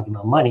about talking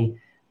about money.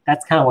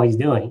 That's kind of what he's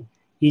doing.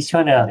 He's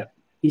trying to Yep.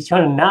 he's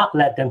trying to not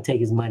let them take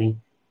his money.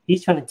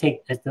 He's trying to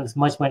take as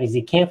much money as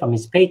he can from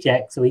his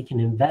paycheck so he can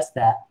invest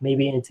that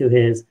maybe into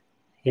his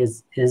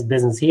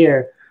business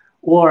here,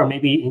 or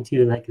maybe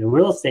into like the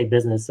real estate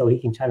business so he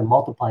can try to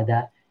multiply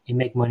that and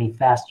make money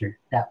faster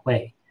that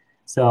way.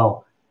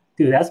 So,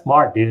 dude, that's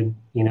smart, dude.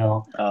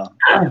 Oh.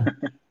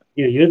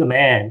 Dude, you're the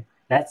man.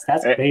 That's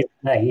Eh, crazy.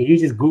 Like, you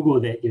just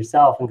Googled it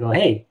yourself and go,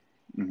 hey,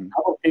 mhm.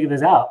 I will figure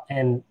this out.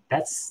 And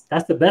that's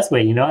the best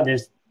way, you know.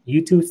 There's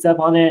YouTube stuff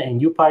on it,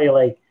 and you probably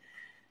like,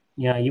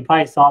 you know, you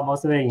probably saw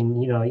most of it,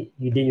 and you know,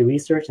 you did your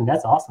research, and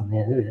that's awesome,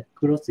 man. Dude,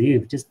 kudos to you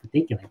just for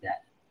thinking like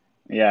that.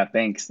 Yeah,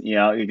 thanks. You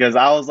know, because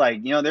I was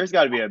like, there's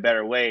got to be a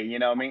better way. You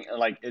know, what I mean,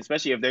 like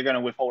especially if they're gonna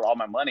withhold all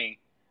my money,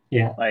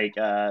 Yeah, like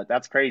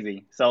that's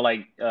crazy. So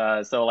like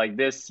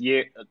this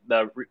year,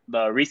 the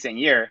recent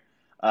year,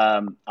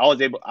 I was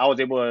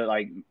able to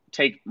like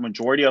take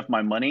majority of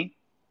my money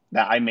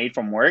that I made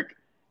from work,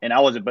 and I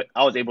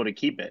was able to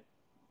keep it,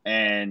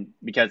 and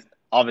because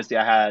obviously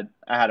I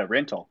had a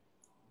rental,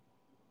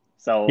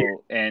 yeah, so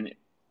and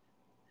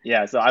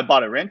yeah, so I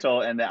bought a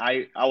rental, and then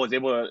I was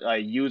able to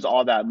use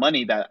all that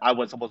money that I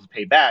was supposed to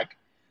pay back.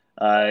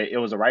 It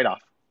was a write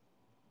off.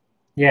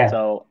 yeah.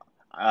 So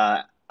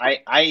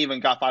I even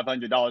got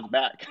 $500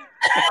 back.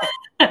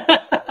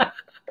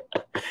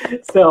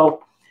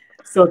 So,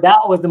 so that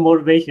was the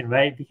motivation,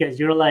 right? Because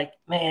you're like,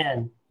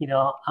 man, you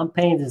know, I'm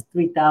paying this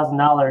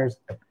 $3,000.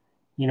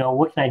 You know,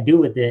 what can I do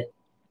with it?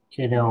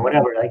 You know, Hmm.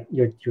 whatever, like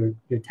your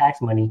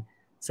tax money.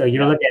 So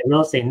you're Yeah. looking at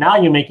real estate. Now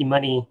you're making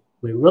money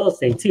with real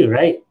estate too,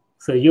 right?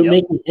 So you're Yep.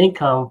 making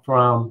income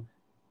from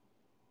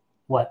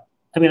what?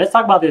 I mean, let's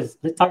talk about this.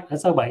 Let's talk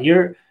about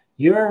it.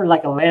 You're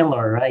like a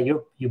landlord, right?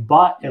 You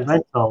bought a Yes.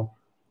 rental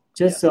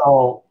just Yes.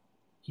 so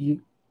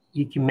you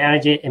you can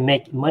manage it and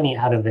make money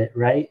out of it,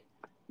 right?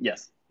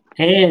 Yes.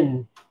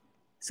 And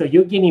so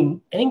you're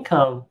getting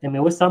income. I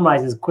mean, what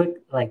summarizes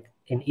quick, like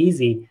and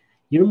easy.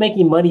 You're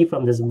making money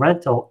from this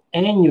rental,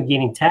 and you're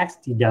getting tax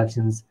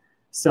deductions.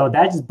 So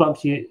that just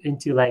bumps you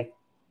into like,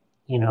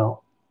 you know,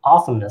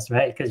 awesomeness,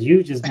 right? Because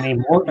you just made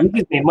more. You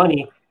just made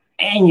money,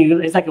 and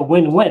it's like a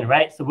win-win,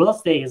 right? So real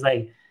estate is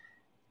like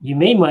you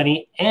made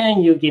money,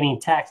 and you're getting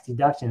tax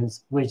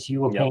deductions, which you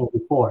were Yep. paying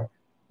before.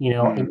 You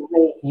know, and Hmm.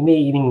 you may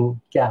even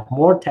get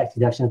more tax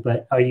deductions.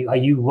 But are you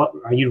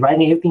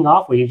writing everything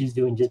off, or are you just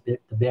doing just the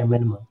bare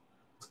minimum?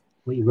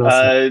 What you real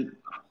estate? Uh,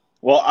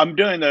 well, I'm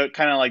doing the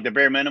kind of like the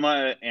bare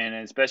minimum, and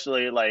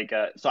especially like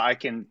so I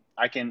can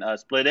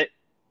split it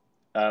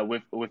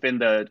within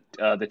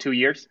the 2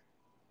 years.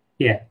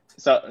 Yeah.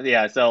 So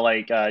yeah, so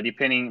like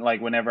depending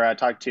like whenever I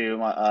talk to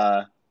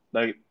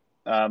the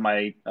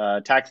my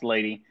tax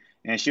lady,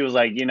 and she was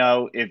like,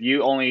 if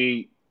you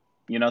only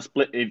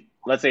split, if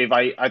let's say if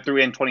I threw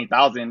in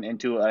 20,000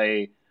 into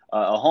a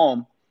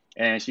home,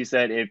 and she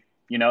said if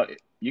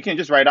you can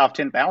just write off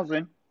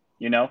 10,000,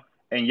 you know,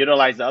 and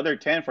utilize the other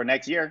 10 for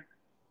next year,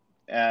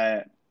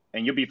 uh,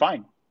 and you'll be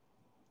fine,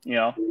 you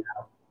know.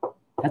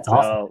 That's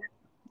awesome. So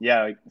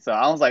yeah, so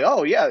I was like,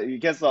 oh yeah,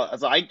 because so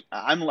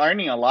I'm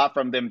learning a lot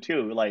from them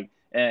too. Like,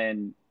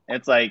 and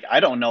it's like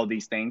I don't know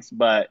these things,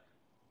 but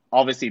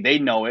obviously they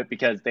know it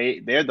because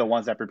they're the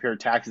ones that prepare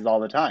taxes all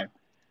the time.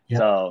 Yep.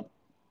 So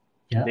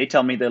Yep. they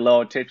tell me the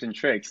little tips and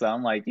tricks. So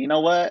I'm like, you know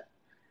what?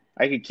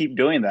 I could keep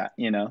doing that.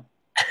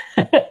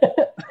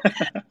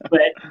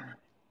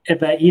 but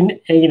but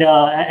you know,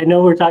 I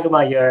know we're talking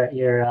about your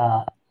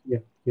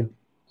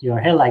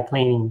headlight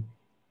cleaning.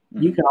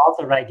 You Hmm. can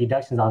also write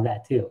deductions on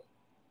that too.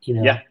 You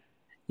Yeah. know,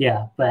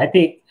 yeah. But I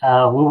think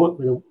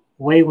the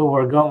way we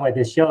we're going with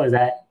this show is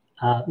that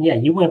yeah,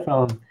 you went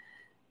from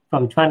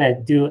trying to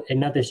do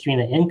another stream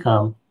of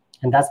income,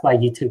 and that's why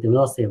you took the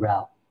real estate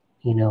route.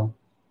 You know,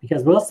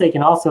 because real estate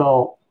can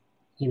also,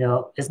 you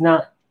know, it's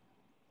not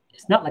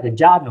like a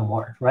job no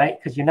more, right?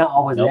 Because you're not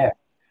always Nope. there.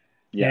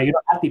 You know, Yeah. you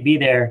don't have to be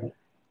there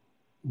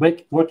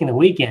working the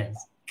weekends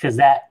because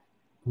that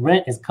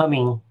rent is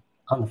coming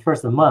on the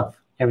first of the month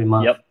every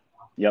month. Yep.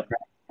 Yep.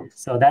 Right?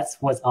 So that's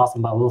what's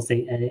awesome about real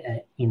estate.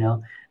 You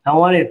know, I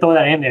wanted to throw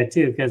that in there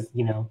too because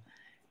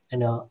I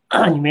know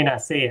you may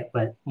not say it,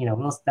 but you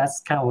know, that's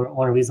kind of one of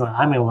the reasons why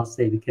I'm in real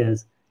estate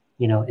because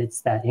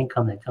it's that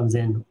income that comes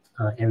in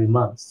every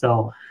month.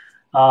 So,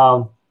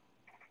 um,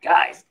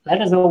 guys,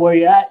 let us know where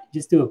you're at.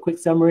 Just do a quick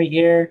summary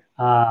here.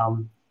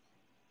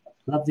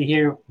 Love to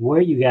hear where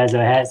you guys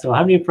are at. So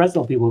how many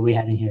Fresno people we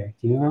had in here?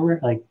 Do you remember?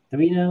 Like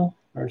 3 now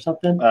or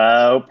something?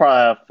 We'll probably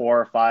have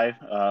 4 or 5.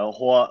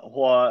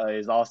 Hua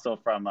is also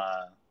from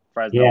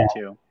Fresno Yeah.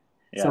 too.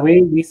 So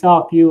Yeah. we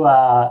saw a few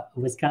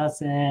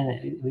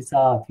Wisconsin, we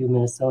saw a few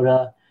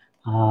Minnesota,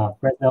 Hmm.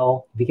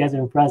 Fresno. If you guys are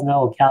in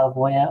Fresno or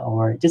California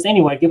or just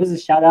anywhere, give us a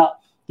shout out.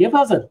 Give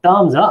us a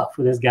thumbs up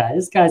for this guy.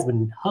 This guy's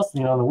been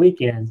hustling on the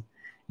weekends,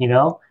 you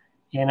know,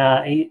 and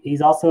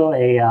he's also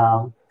a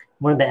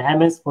one of the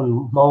admins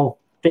from Mo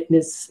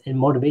Fitness and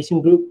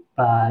Motivation Group.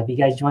 If you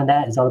guys join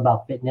that, it's all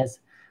about fitness,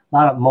 a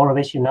lot of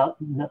motivation, a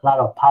lot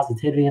of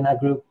positivity in that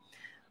group.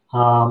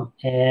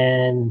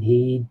 And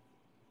he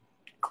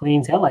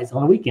cleans headlights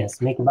on the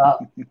weekends, make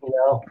about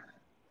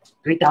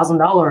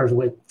 $3,000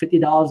 with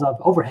 $50 of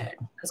overhead.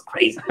 That's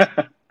crazy.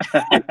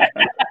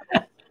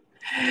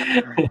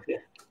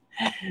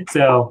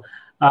 So,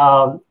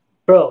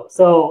 bro,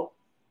 so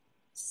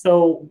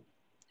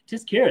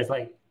just curious,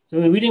 like I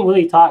mean, we didn't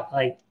really talk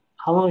like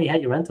how long you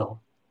had your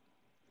rental.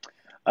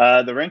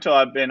 The rental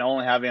I've been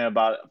only having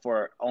about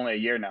for only a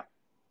year now.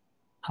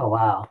 Oh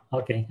wow,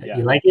 okay. Yeah.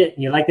 You like it?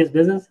 You like this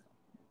business?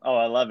 Oh,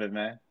 I love it,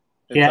 man.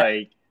 It's Yeah,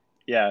 like,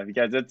 yeah,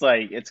 because it's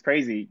like it's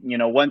crazy. You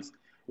know, once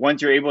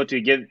you're able to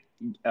give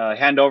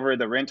hand over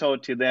the rental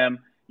to them,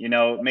 you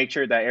know, make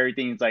sure that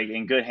everything's like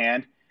in good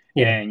hand,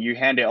 yeah, and you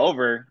hand it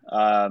over.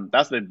 I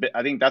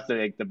think that's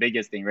the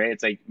biggest thing, right?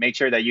 It's like make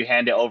sure that you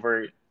hand it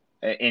over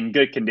in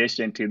good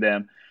condition to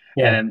them,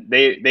 and yeah, then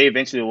they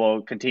eventually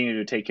will continue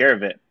to take care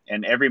of it.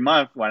 And every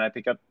month when I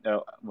pick up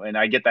when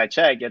I get that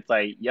check, it's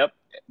like, yep,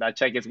 that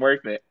check is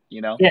worth it.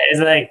 You know? yeah. It's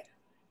like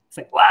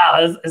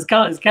wow. It's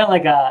kind of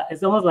like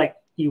it's almost like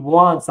you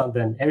want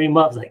something every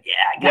month. It's like yeah,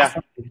 I got Yeah,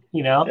 something,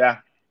 you know. yeah.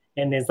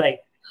 And it's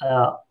like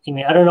I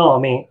mean I don't know. I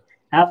mean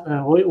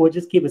we'll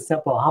just keep it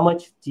simple. How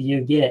much do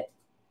you get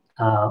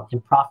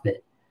in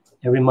profit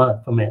every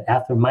month from it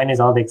after minus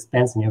all the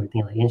expense and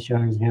everything like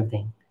insurance and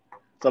everything?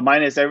 So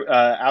minus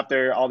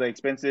after all the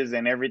expenses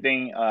and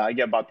everything, I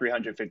get about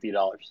 $350.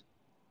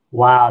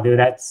 Wow, dude,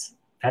 that's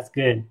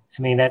good.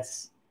 I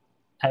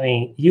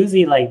mean,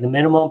 usually like the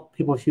minimum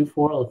people shoot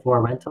for a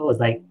rental is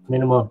like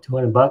minimum of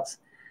 $200.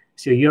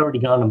 So you already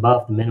gone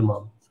above the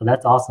minimum. So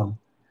that's awesome.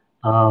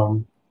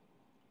 Um,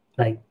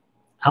 like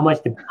how much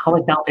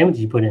down payment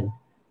did you put in?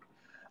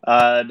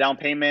 Down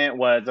payment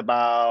was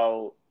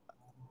about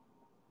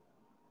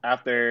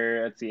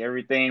after let's see,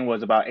 everything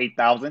was about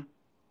 8,000.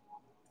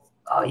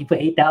 Oh, you put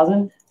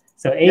 8,000?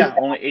 So Yeah,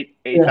 only eight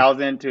yeah,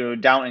 thousand to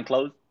down and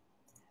close.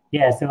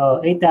 yeah,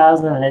 so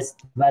 8,000 and that's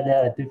about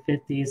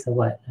 350. So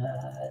what?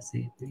 Let's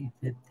see,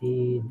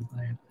 350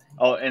 divided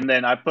Oh, and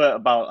then I put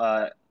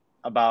about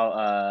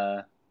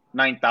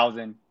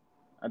 9,000.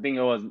 I think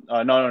it was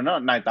no,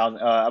 not 9,000.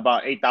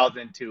 About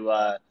 8,000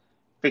 to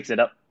fix it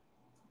up.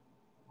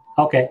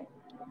 by. Okay.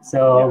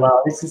 So Yeah.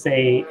 well, this is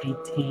a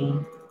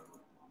 18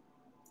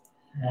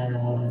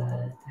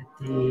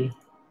 50.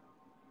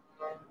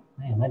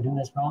 Man, am I doing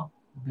this wrong?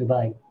 It'd be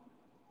like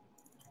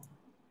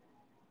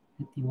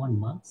 51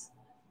 months.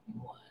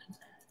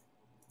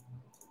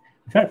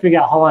 I'm trying to figure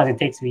out how long it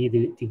takes for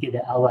you to get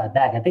all that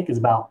back. I think it's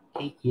about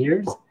 8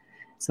 years.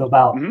 So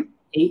about Hmm.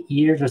 8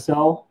 years or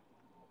so,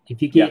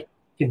 if you Yeah. get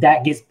if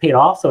that gets paid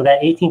off, so that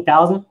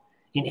 18,000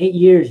 in 8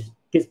 years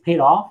gets paid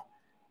off,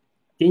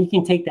 then you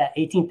can take that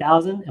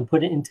 18,000 and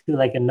put it into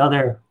like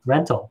another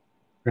rental,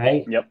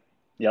 right? Yep.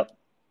 Yep.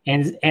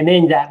 And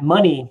then that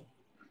money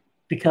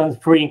becomes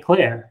free and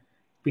clear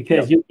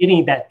because Yep. you're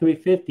getting that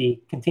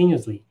 350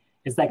 continuously.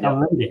 It's like Yep.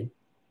 unlimited,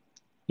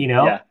 you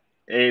know? Yeah.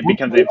 It Once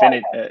becomes you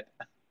realize infinite.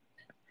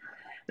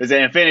 It's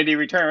an infinity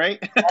return, right?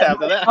 that's After what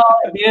they that. call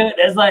it, dude.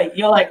 That's like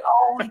you're like,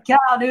 oh my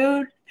cow,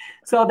 dude.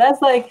 So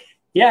that's like,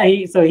 yeah.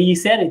 He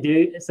said it,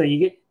 dude. So you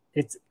get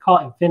it's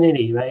called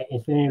infinity, right?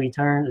 Infinity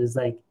return is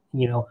like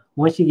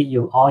once you get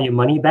all your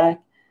money back,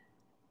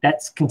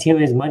 that's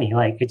continuous money.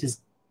 Like it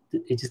just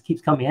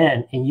keeps coming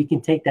in, and you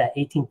can take that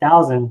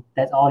 18,000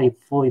 that's already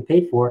fully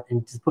paid for,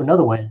 and just put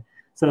another one in.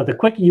 So the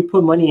quicker you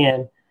put money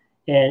in,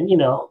 and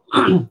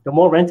the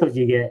more rentals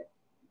you get,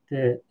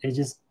 it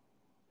just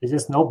it's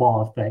just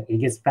snowball effect. It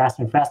gets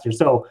faster and faster.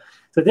 So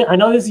I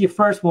know this is your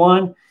first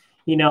one.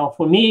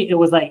 For me, it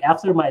was like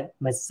after my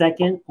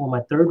second or my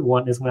third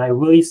one is when I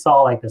really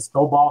saw like the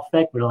snowball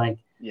effect where like,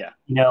 Yeah.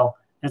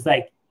 it's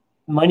like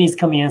money's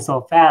coming in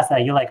so fast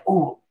that you're like,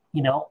 oh,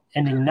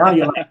 and then now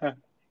you're like,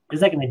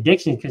 it's like an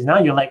addiction because now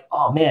you're like,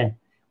 oh man,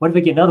 what if I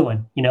get another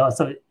one?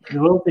 So it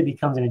really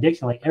becomes an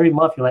addiction. Like every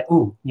month you're like,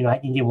 oh, I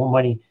can get more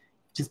money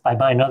just by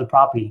buying another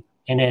property.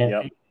 And then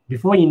Yep.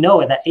 before you know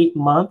it, that 8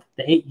 month,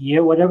 the 8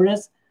 year, whatever it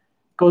is,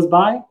 goes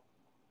by,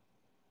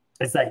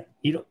 it's like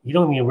you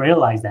don't even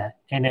realize that.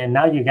 And then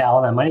now you got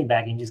all that money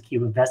back and you just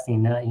keep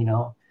investing. I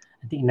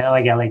think now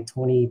I got like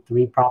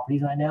 23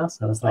 properties right now.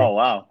 So it's Oh like,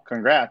 wow!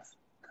 Congrats.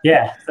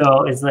 yeah.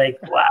 So it's like,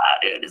 wow,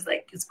 dude, it's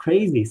like it's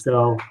crazy.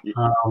 So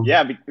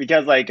Yeah,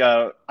 because like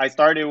I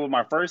started with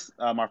my first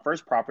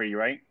property,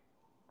 right?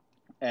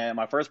 And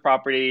my first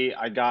property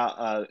I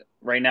got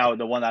right now,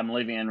 the one I'm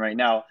living in right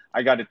now,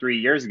 I got it 3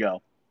 years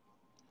ago.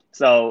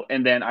 So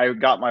and then I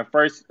got my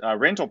first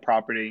rental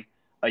property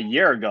a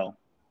year ago,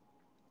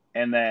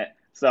 and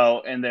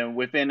then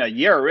within a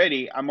year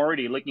already, I'm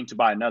already looking to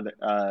buy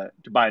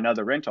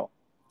another rental.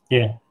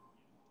 yeah.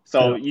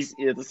 So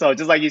So so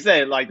just like you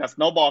said, like a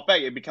snowball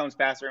effect, it becomes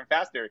faster and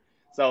faster.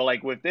 So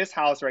like with this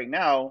house right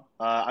now,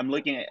 I'm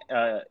looking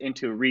at,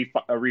 into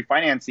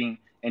refinancing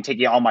and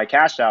taking all my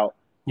cash out.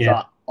 So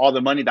yeah. all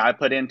the money that I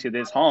put into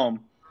this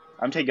home,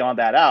 I'm taking all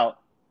that out,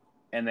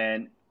 and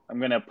then I'm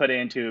gonna put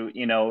into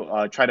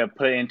try to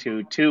put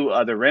into two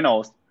other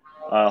rentals,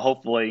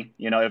 hopefully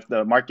if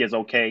the market is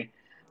okay,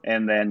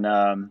 and then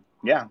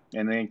yeah,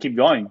 and then keep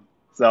going.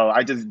 So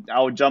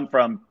I'll jump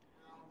from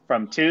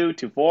two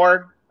to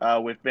four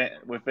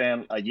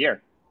within a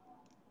year.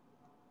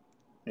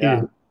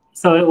 Yeah. Dude.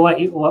 So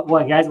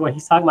what guys, what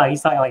he's talking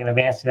like an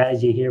advanced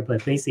strategy here,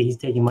 but basically he's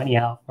taking money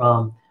out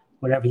from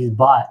whatever he's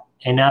bought,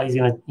 and now he's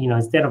gonna,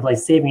 instead of like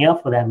saving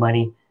up for that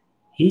money,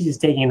 he's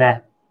just taking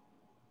that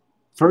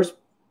first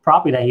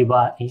property that he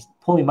bought, he's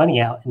pulling money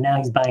out, and now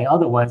he's buying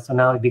other ones. So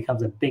now it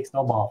becomes a big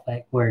snowball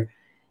effect where,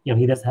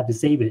 he doesn't have to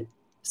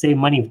save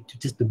money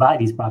just to buy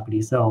these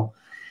properties. So,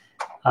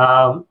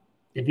 um,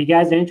 if you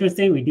guys are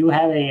interested, we do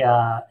have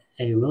a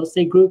real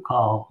estate group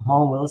called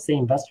Hmong Real Estate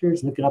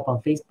Investors. Look it up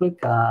on Facebook.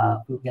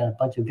 We've got a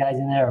bunch of guys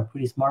in there who are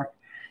pretty smart,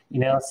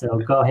 so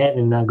go ahead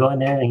and go in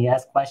there and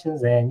ask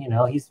questions. And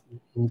he's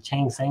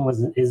Chang Seng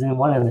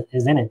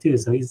is in it too,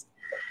 so he's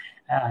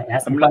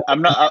asking questions.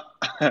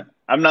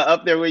 I'm not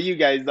up there with you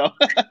guys though.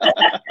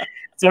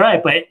 It's all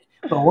right, but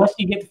once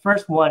you get the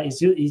first one,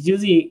 it's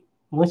usually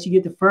once you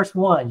get the first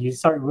one, you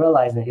start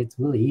realizing it's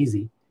really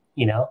easy.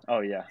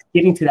 Oh yeah.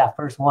 Getting to that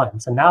first one.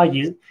 So now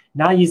you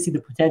see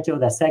the potential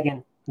of that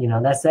second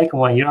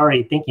one. You're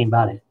already thinking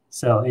about it.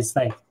 So it's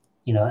like,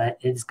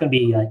 it's gonna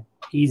be an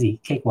easy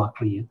cakewalk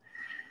for you.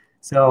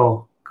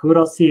 So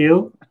kudos to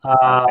you.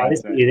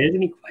 Let's see. There's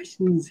any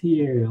questions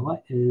here?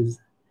 What is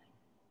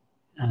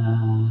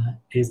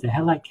the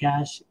headlight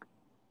cash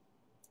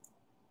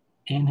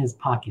in his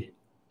pocket?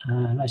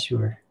 I'm not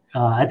sure.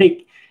 I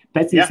think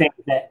Betsy's saying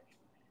that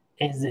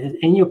is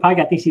in your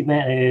pocket. I think she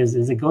meant is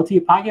it go to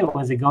your pocket,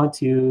 or is it going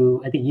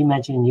to? I think you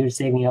mentioned you're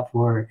saving up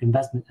for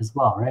investment as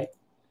well, right?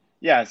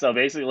 Yeah. So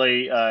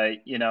basically,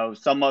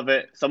 some of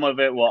it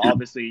will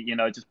obviously,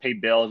 just pay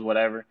bills,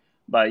 whatever.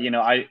 But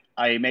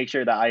I make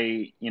sure that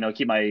I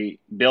keep my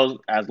bills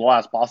as low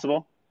as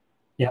possible.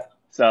 Yeah.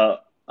 So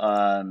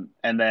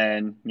and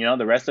then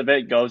the rest of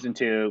it goes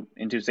into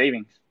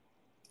savings.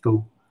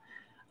 Cool.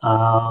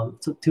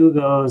 So 2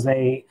 goes,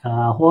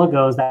 Hua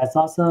goes, that's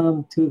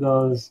awesome. 2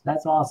 goes,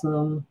 that's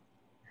awesome.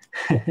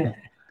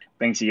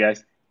 Thanks, you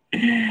guys.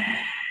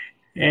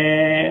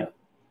 And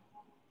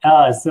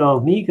so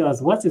me goes,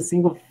 what's a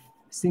single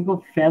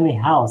family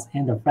house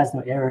in the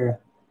Fresno area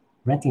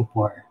renting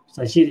for?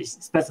 So she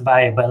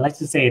specified, but let's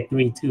just say a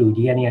 3-2. Do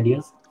you have any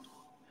ideas?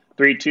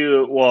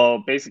 3-2.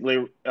 Well,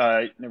 basically,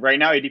 right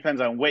now it depends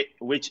on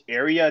which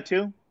area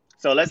too.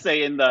 So let's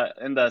say in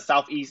the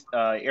southeast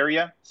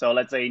area. So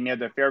let's say near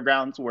the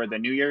fairgrounds where the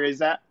New Year is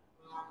at.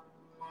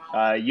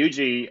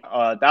 Usually,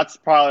 that's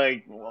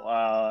probably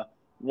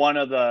one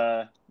of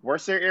the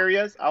worser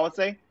areas, I would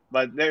say.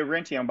 But they're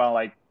renting about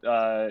like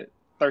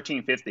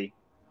 $1,350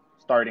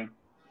 starting.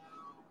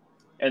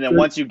 And then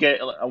once you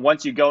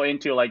go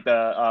into like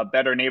the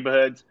better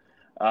neighborhoods,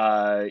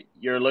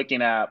 you're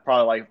looking at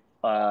probably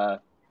like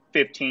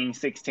 15,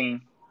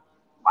 16.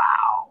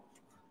 Wow.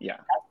 Yeah.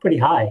 That's pretty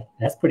high.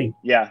 That's pretty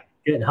good.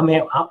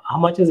 How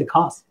much does it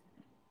cost?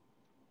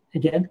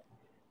 Again?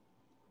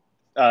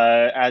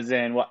 As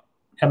in what?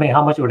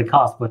 How much would it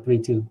cost for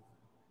 3-2?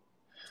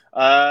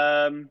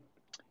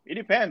 It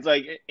depends.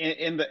 Like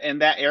in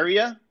that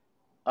area,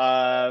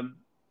 right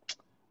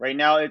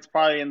now it's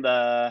probably in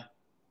the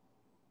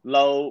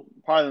low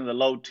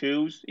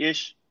 2s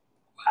ish.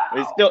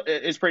 Wow.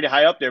 It's pretty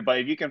high up there. But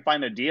if you can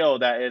find a deal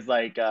that is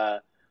like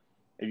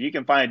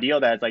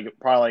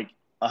probably like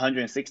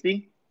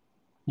 160.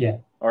 Yeah.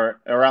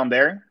 Or around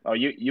there,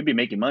 you'd be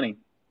making money.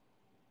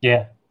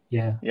 Yeah.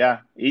 Yeah,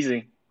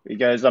 easy.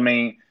 Because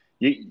you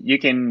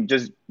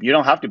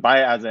don't have to buy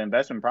it as an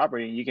investment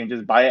property. You can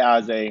just buy it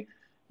as a,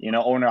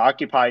 owner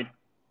occupied,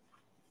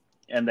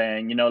 and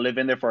then live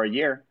in there for a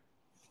year.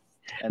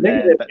 And look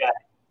at this guy.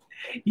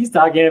 He's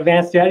talking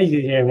advanced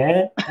strategies here,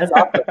 man. That's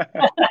awesome.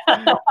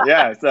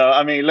 Yeah. So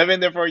live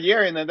in there for a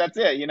year, and then that's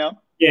it.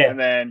 Yeah. And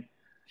then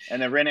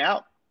rent it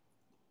out.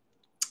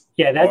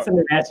 Yeah, that's an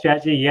advanced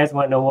strategy. You guys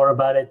want to know more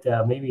about it?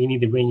 Maybe you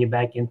need to bring you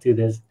back into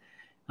this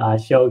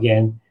show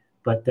again.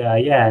 But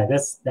yeah,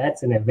 that's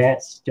an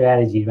advanced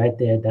strategy right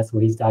there. That's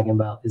what he's talking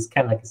about. It's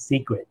kind of like a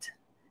secret,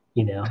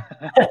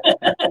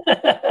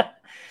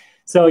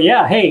 So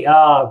yeah, hey,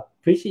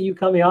 appreciate you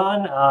coming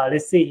on.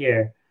 Let's see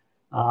here.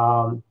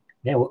 Man,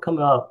 we're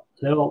coming up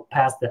a little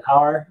past the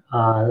hour.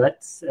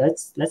 Let's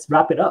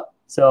wrap it up.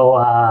 So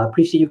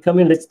appreciate you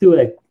coming. Let's do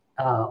it.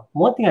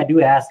 One thing I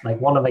do ask,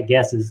 like one of my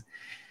guests is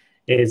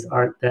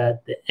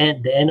the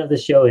end of the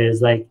show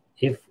is like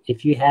if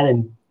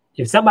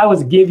somebody was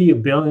to give you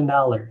 $1 billion,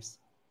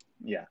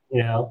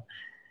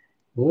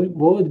 what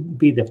would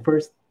be the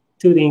first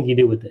 2 things you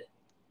do with it?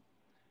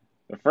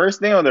 The first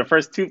thing or the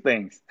first 2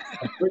 things?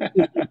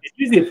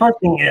 Usually the first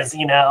thing is,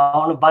 I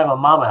want to buy my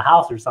mom a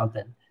house or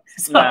something.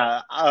 So,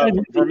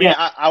 for me,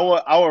 I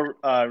will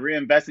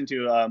reinvest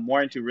into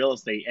more into real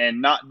estate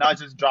and not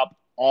just drop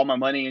all my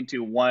money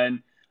into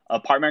one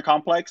apartment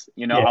complex.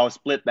 I'll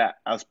split that.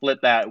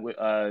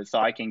 So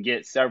I can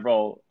get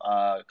several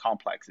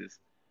complexes.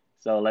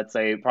 So let's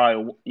say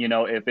probably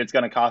if it's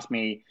going to cost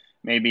me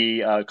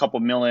maybe a couple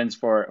millions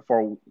for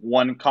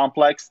one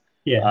complex,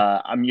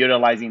 I'm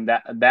utilizing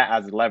that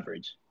as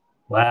leverage.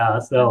 Wow.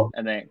 So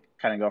and then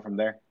kind of go from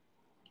there.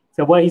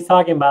 So what he's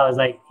talking about is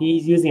like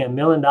he's using $1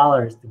 million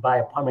to buy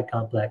an apartment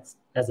complex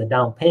as a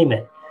down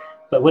payment,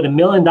 but with $1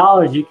 million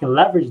you can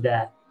leverage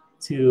that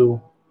to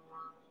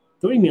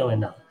 $3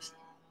 million.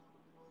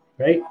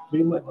 Right?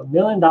 $1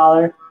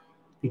 million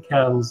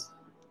becomes,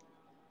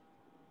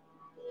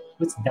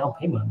 what's the down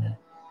payment on that?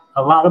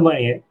 A lot of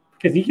money,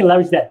 because you can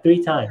leverage that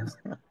 3 times,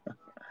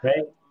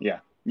 right? Yeah,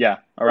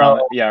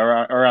 around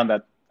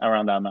that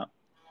amount.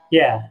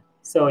 Yeah,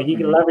 so you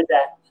can leverage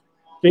that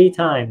 3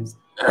 times,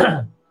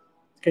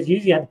 because you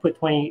usually have to put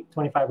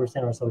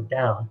 25% or so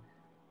down.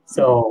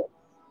 So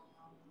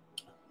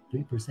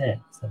 3%.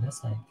 So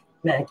that's like,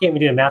 man, I can't even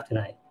do the math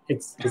tonight.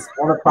 It's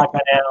 1 o'clock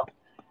right now.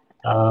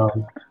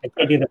 I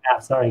can't do the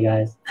math. Sorry,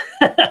 guys.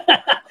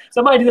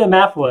 Somebody do the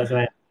math for us,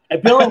 man.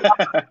 $1 billion.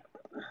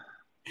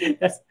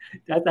 That's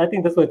I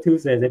think that's what two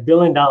says. $1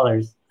 billion.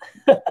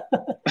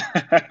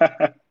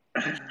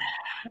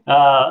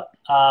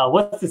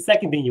 What's the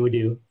second thing you would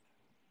do?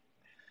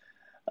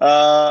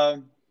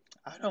 I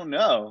don't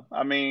know.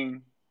 I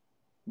mean,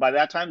 by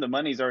that time the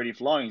money's already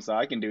flowing, so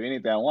I can do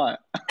anything I want.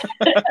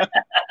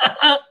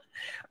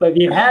 But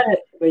you had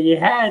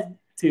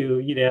to,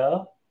 you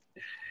know.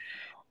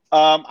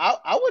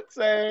 I would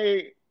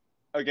say,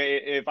 okay,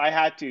 if I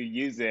had to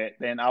use it,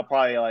 then I'll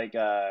probably like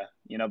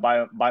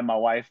buy my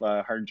wife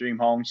her dream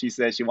home. She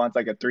says she wants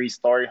like a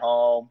 3-story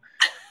home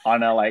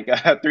on a like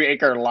a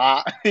 3-acre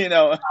lot, you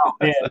know. Oh,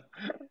 man. So,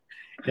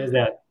 there's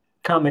a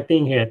common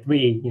thing here.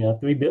 3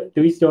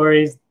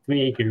 stories,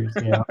 3 acres,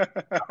 you know.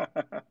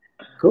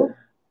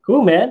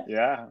 Cool, man.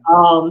 yeah.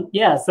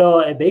 Yeah,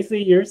 so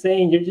basically you're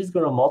saying you're just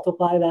going to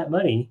multiply that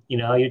money, you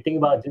know. You're thinking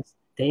about just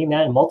taking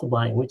that and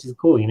multiplying, which is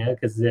cool, you know,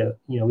 because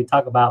we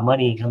talk about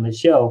money on the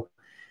show.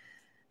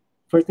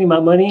 First thing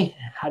about money,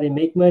 how to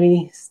make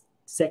money.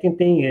 Second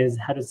thing is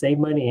how to save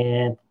money,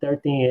 and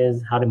third thing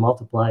is how to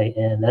multiply.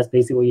 And that's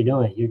basically what you're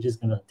doing. You're just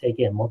gonna take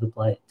it and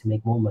multiply it to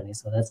make more money.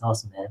 So that's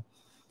awesome, man.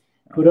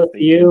 Kudos to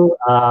you.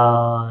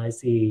 I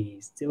see.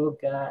 Still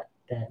got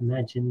that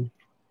mansion.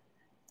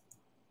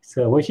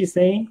 So what's she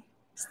saying?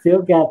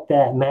 Still got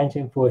that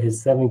mansion for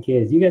his 7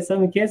 kids. You got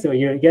 7 kids, or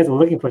you guys are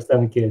looking for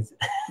 7 kids?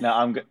 No,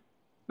 I'm good.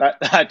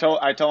 I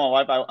told my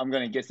wife I'm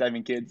gonna get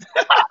 7 kids.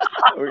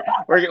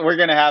 we're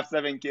gonna have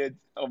 7 kids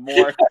or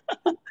more.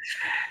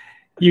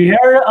 You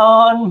heard it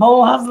on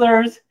Hmong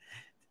Hustlers.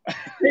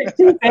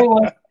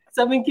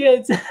 7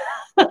 kids.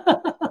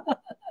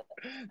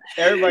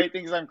 Everybody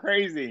thinks I'm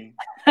crazy.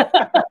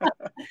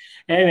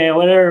 Hey man,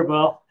 whatever,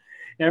 bro.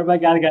 Everybody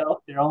gotta get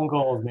their own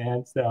goals,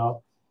 man.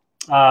 So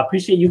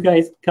appreciate you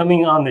guys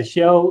coming on the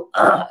show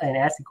and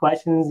asking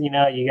questions. You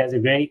know, you guys are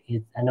great.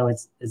 I know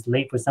it's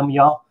late for some of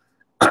y'all.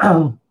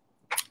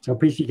 So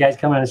appreciate you guys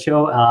coming on the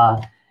show.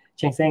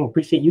 Cheng Sang,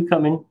 appreciate you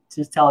coming.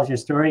 Just tell us your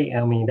story.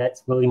 I mean,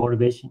 that's really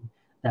motivation.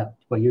 That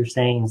what you're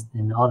saying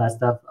and all that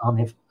stuff on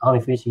the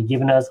information you're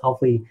giving us.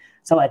 Hopefully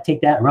somebody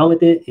take that and run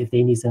with it if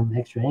they need some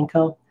extra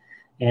income.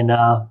 And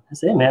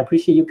that's it, man. I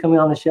appreciate you coming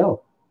on the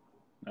show.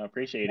 I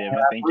appreciate it,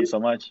 man. Thank you so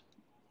much.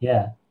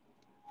 Yeah.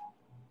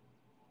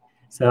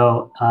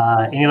 So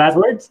any last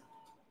words?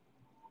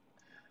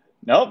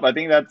 Nope, I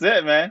think that's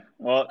it, man.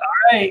 Well, all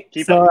right.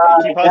 Keep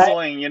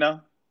hustling, you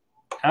know.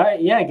 All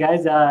right, yeah,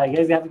 guys. You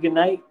guys have a good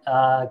night.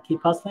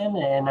 Keep hustling,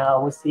 and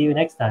we'll see you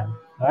next time.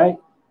 All right.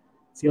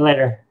 See you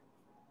later.